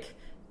like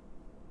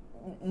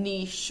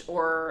niche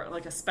or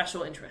like a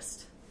special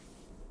interest.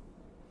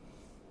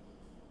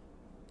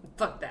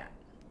 Fuck that.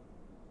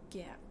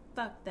 Yeah,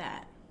 fuck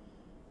that.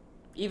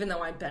 Even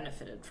though I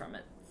benefited from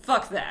it.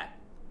 Fuck that.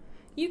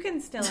 You can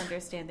still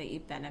understand that you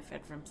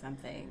benefit from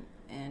something,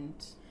 and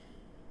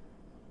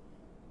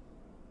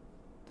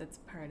that's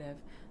part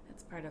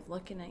of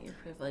looking at your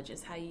privilege,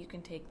 is how you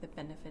can take the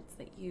benefits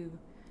that you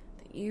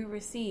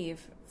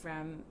receive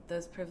from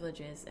those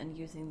privileges and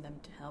using them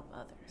to help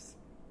others.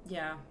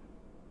 Yeah.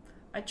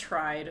 I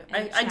tried.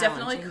 I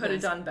definitely could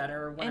have done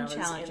better when I was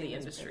in the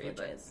industry,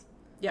 but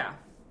yeah.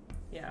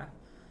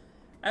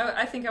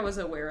 I think I was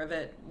aware of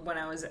it when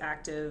I was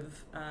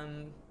active.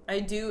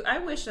 I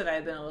wish that I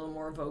had been a little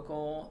more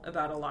vocal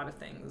about a lot of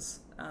things.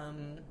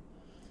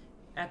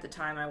 At the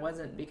time I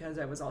wasn't, because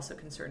I was also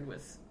concerned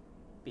with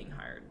being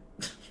hired.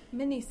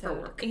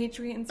 Mini-sode,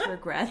 Adrian's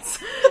regrets.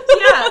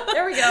 Yeah,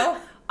 there we go.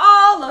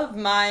 All of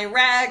my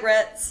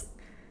ragrets.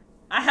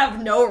 I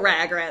have no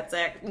ragrets.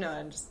 No,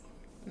 I'm just...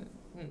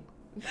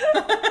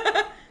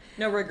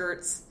 No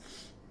regrets.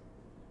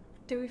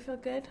 Do we feel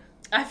good?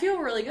 I feel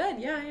really good.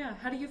 Yeah.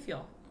 How do you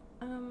feel?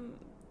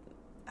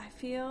 I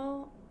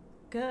feel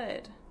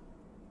good.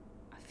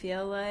 I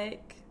feel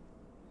like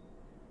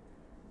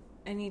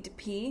I need to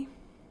pee.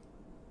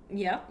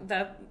 Yeah,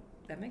 that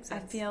makes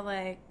sense. I feel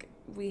like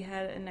we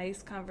had a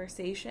nice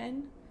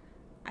conversation.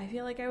 I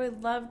feel like I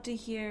would love to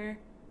hear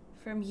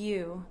from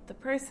you, the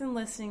person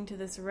listening to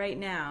this right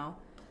now,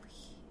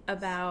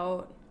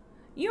 about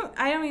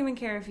I don't even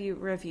care if you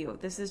review.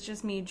 This is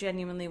just me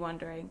genuinely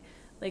wondering.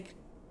 Like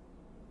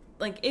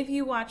if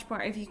you watch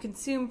porn, if you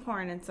consume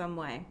porn in some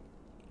way,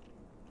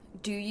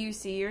 do you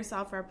see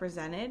yourself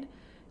represented?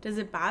 Does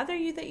it bother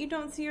you that you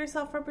don't see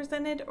yourself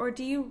represented? Or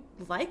do you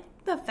like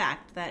the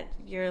fact that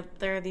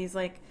there are these,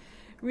 like,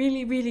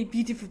 really, really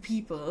beautiful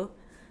people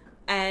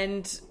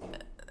and,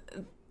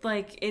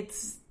 like, it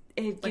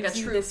gives like a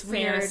you true this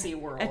fantasy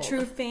weird, world. a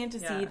true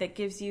fantasy Yeah. that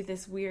gives you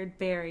this weird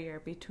barrier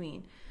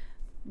between.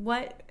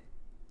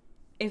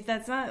 If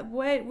that's not,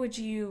 what would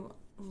you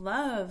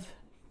love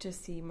to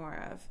see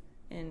more of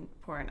in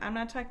porn? I'm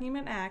not talking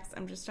about acts.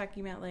 I'm just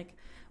talking about, like,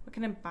 what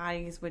kind of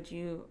bodies would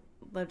you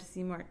love to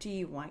see more? Do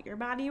you want your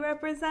body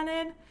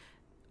represented?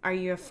 Are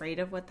you afraid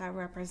of what that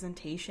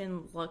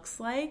representation looks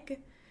like?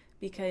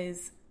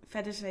 Because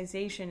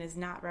fetishization is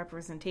not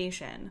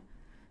representation.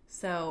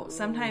 So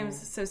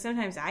sometimes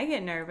I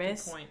get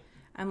nervous. Good point.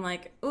 I'm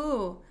like,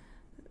 ooh,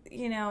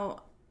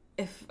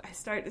 if I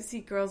start to see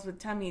girls with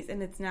tummies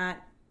and it's not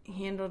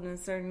handled in a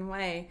certain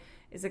way,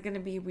 is it going to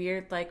be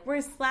weird? Like,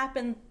 we're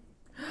slapping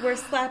the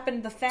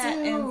fat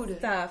and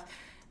stuff,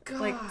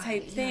 God,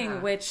 type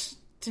thing. Which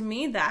to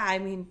me, I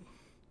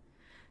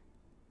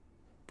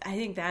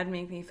think that'd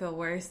make me feel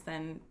worse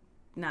than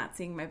not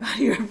seeing my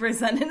body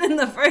represented in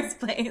the first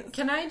place.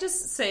 Can I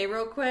just say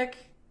real quick,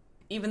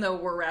 even though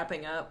we're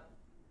wrapping up,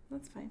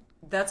 that's fine.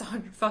 That's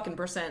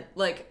 100%.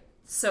 Like,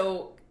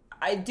 so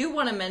I do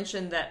want to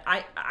mention that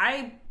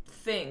I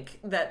think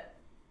that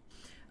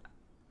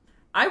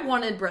I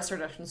wanted breast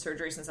reduction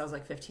surgery since I was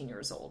like 15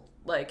 years old.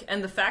 Like,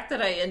 and the fact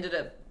that I ended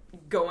up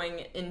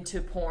going into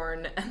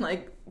porn and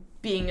like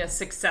being a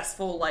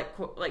successful like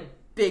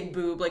big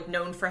boob, like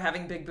known for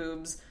having big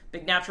boobs,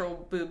 big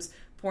natural boobs,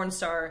 porn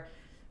star,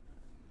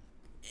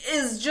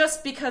 is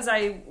just because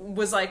I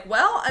was like,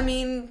 well, I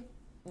mean,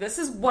 this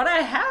is what I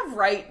have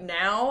right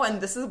now,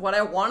 and this is what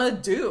I want to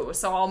do,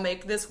 so I'll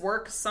make this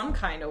work some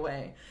kind of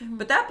way. Mm-hmm.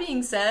 But that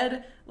being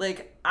said,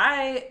 like,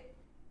 I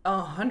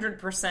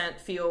 100%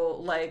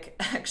 feel like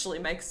actually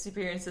my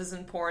experiences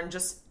in porn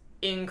just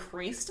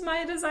increased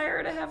my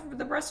desire to have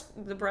the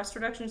breast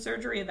reduction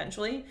surgery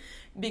eventually,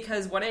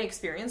 because what I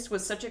experienced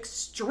was such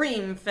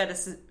extreme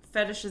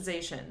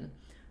fetishization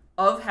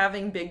of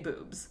having big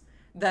boobs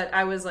that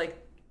I was like,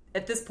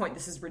 at this point,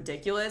 this is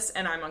ridiculous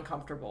and I'm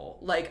uncomfortable.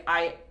 Like,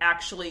 I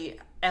actually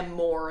am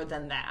more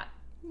than that.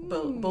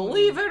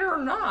 Believe it or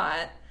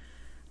not.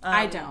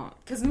 I don't.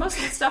 Because most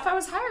of the stuff I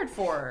was hired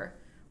for,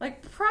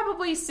 like,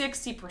 probably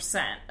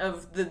 60%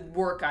 of the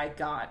work I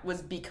got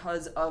was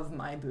because of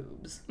my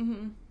boobs.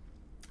 Mm-hmm.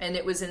 And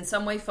it was in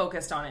some way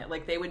focused on it.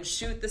 Like, they would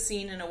shoot the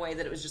scene in a way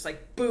that it was just,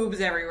 like, boobs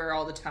everywhere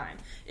all the time.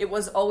 It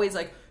was always,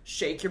 like,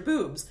 shake your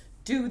boobs.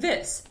 Do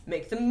this.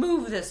 Make them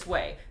move this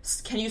way.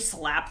 Can you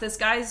slap this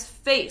guy's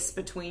face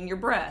between your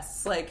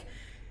breasts? Like,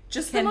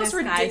 just the most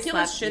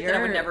ridiculous shit that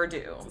I would never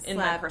do in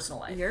my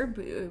personal life. Your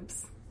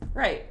boobs.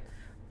 Right.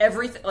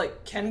 Everything.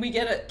 Like, can we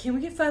get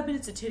 5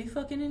 minutes of titty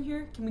fucking in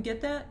here? Can we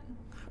get that?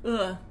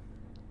 Ugh.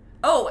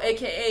 Oh,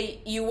 aka,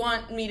 you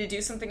want me to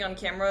do something on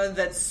camera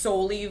that's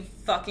solely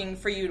fucking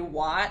for you to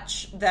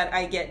watch, that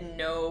I get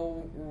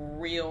no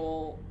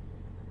real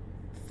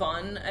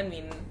fun? I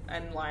mean,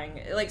 I'm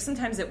lying. Like,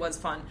 sometimes it was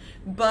fun,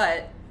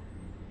 but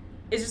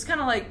it's just kind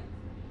of like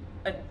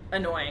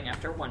annoying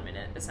after 1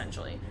 minute,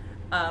 essentially.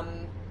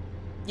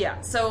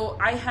 Yeah, so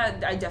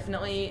I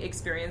definitely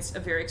experienced a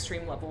very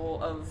extreme level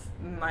of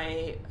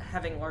my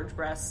having large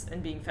breasts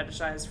and being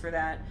fetishized for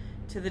that,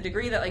 to the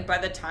degree that, like, by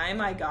the time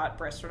I got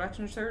breast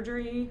reduction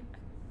surgery,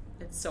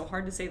 it's so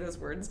hard to say those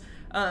words,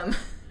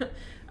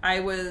 I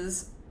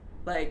was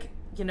like,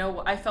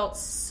 I felt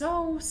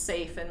so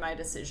safe in my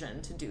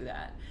decision to do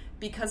that,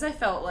 because I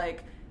felt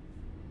like,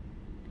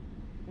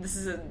 this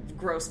is a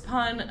gross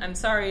pun, I'm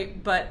sorry,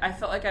 but I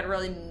felt like I'd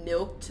really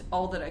milked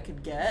all that I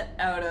could get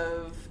out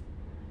of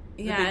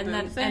the big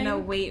boob thing. And a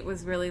weight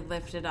was really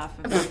lifted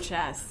off of your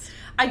chest.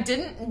 I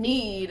didn't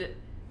need,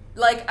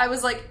 like, I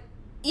was like,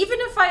 even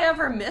if I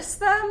ever miss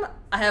them,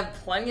 I have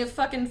plenty of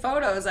fucking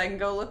photos I can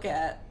go look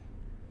at.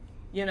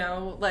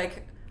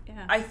 Like,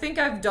 yeah. I think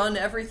I've done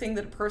everything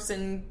that a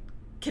person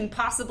can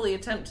possibly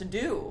attempt to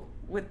do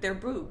with their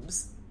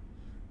boobs.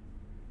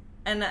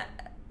 And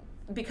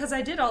because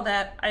I did all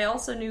that, I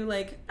also knew,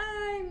 like,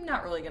 I'm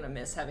not really going to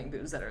miss having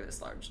boobs that are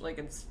this large. Like,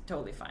 it's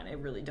totally fine. I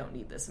really don't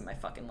need this in my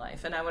fucking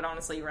life. And I would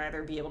honestly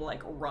rather be able to,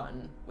 like,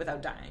 run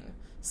without dying.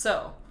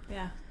 So.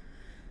 Yeah.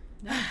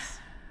 Nice.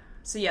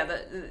 So yeah,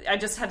 I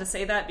just had to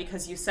say that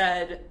because you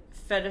said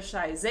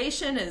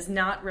fetishization is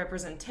not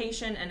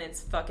representation, and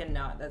it's fucking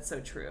not. That's so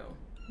true.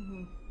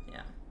 Mm-hmm.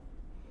 Yeah.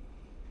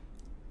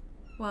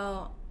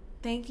 Well,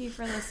 thank you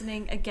for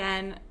listening.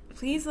 Again,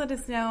 please let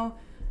us know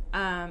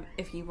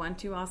if you want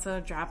to also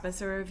drop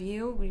us a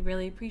review. We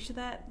really appreciate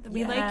that.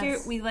 We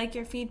like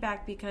your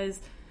feedback, because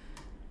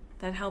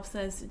that helps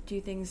us do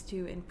things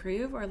to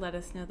improve or let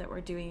us know that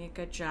we're doing a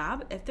good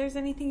job. If there's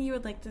anything you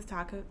would like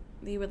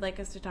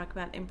us to talk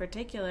about in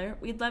particular,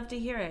 we'd love to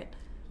hear it.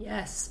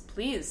 Yes,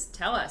 please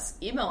tell us.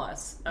 Email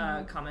us.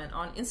 Comment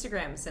on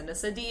Instagram. Send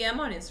us a DM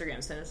on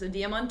Instagram. Send us a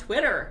DM on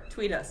Twitter.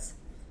 Tweet us.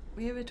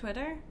 We have a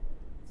Twitter?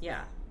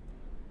 Yeah.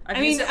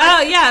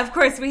 Yeah, of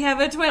course we have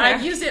a Twitter.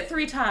 I've used it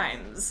 3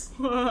 times.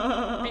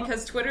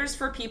 Because Twitter's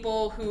for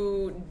people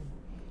who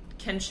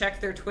can check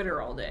their Twitter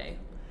all day.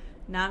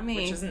 Not me.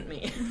 Which isn't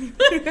me.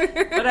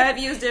 But I've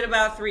used it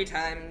about 3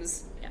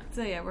 times. Yeah.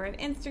 So yeah, we're at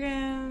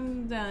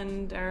Instagram,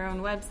 on our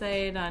own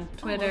website, on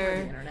Twitter. All over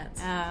the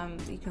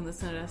internet. You can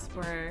listen to us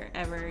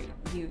wherever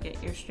you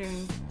get your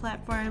streaming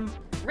platform.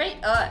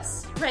 Rate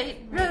us.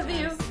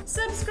 Review. us.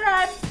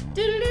 Subscribe.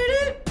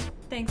 Do-do-do-do.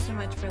 Thanks so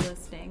much for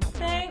listening.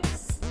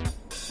 Thanks.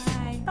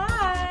 Bye.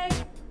 Bye.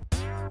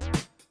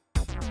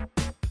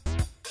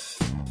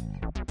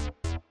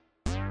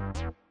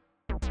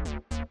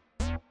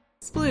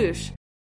 Sploosh.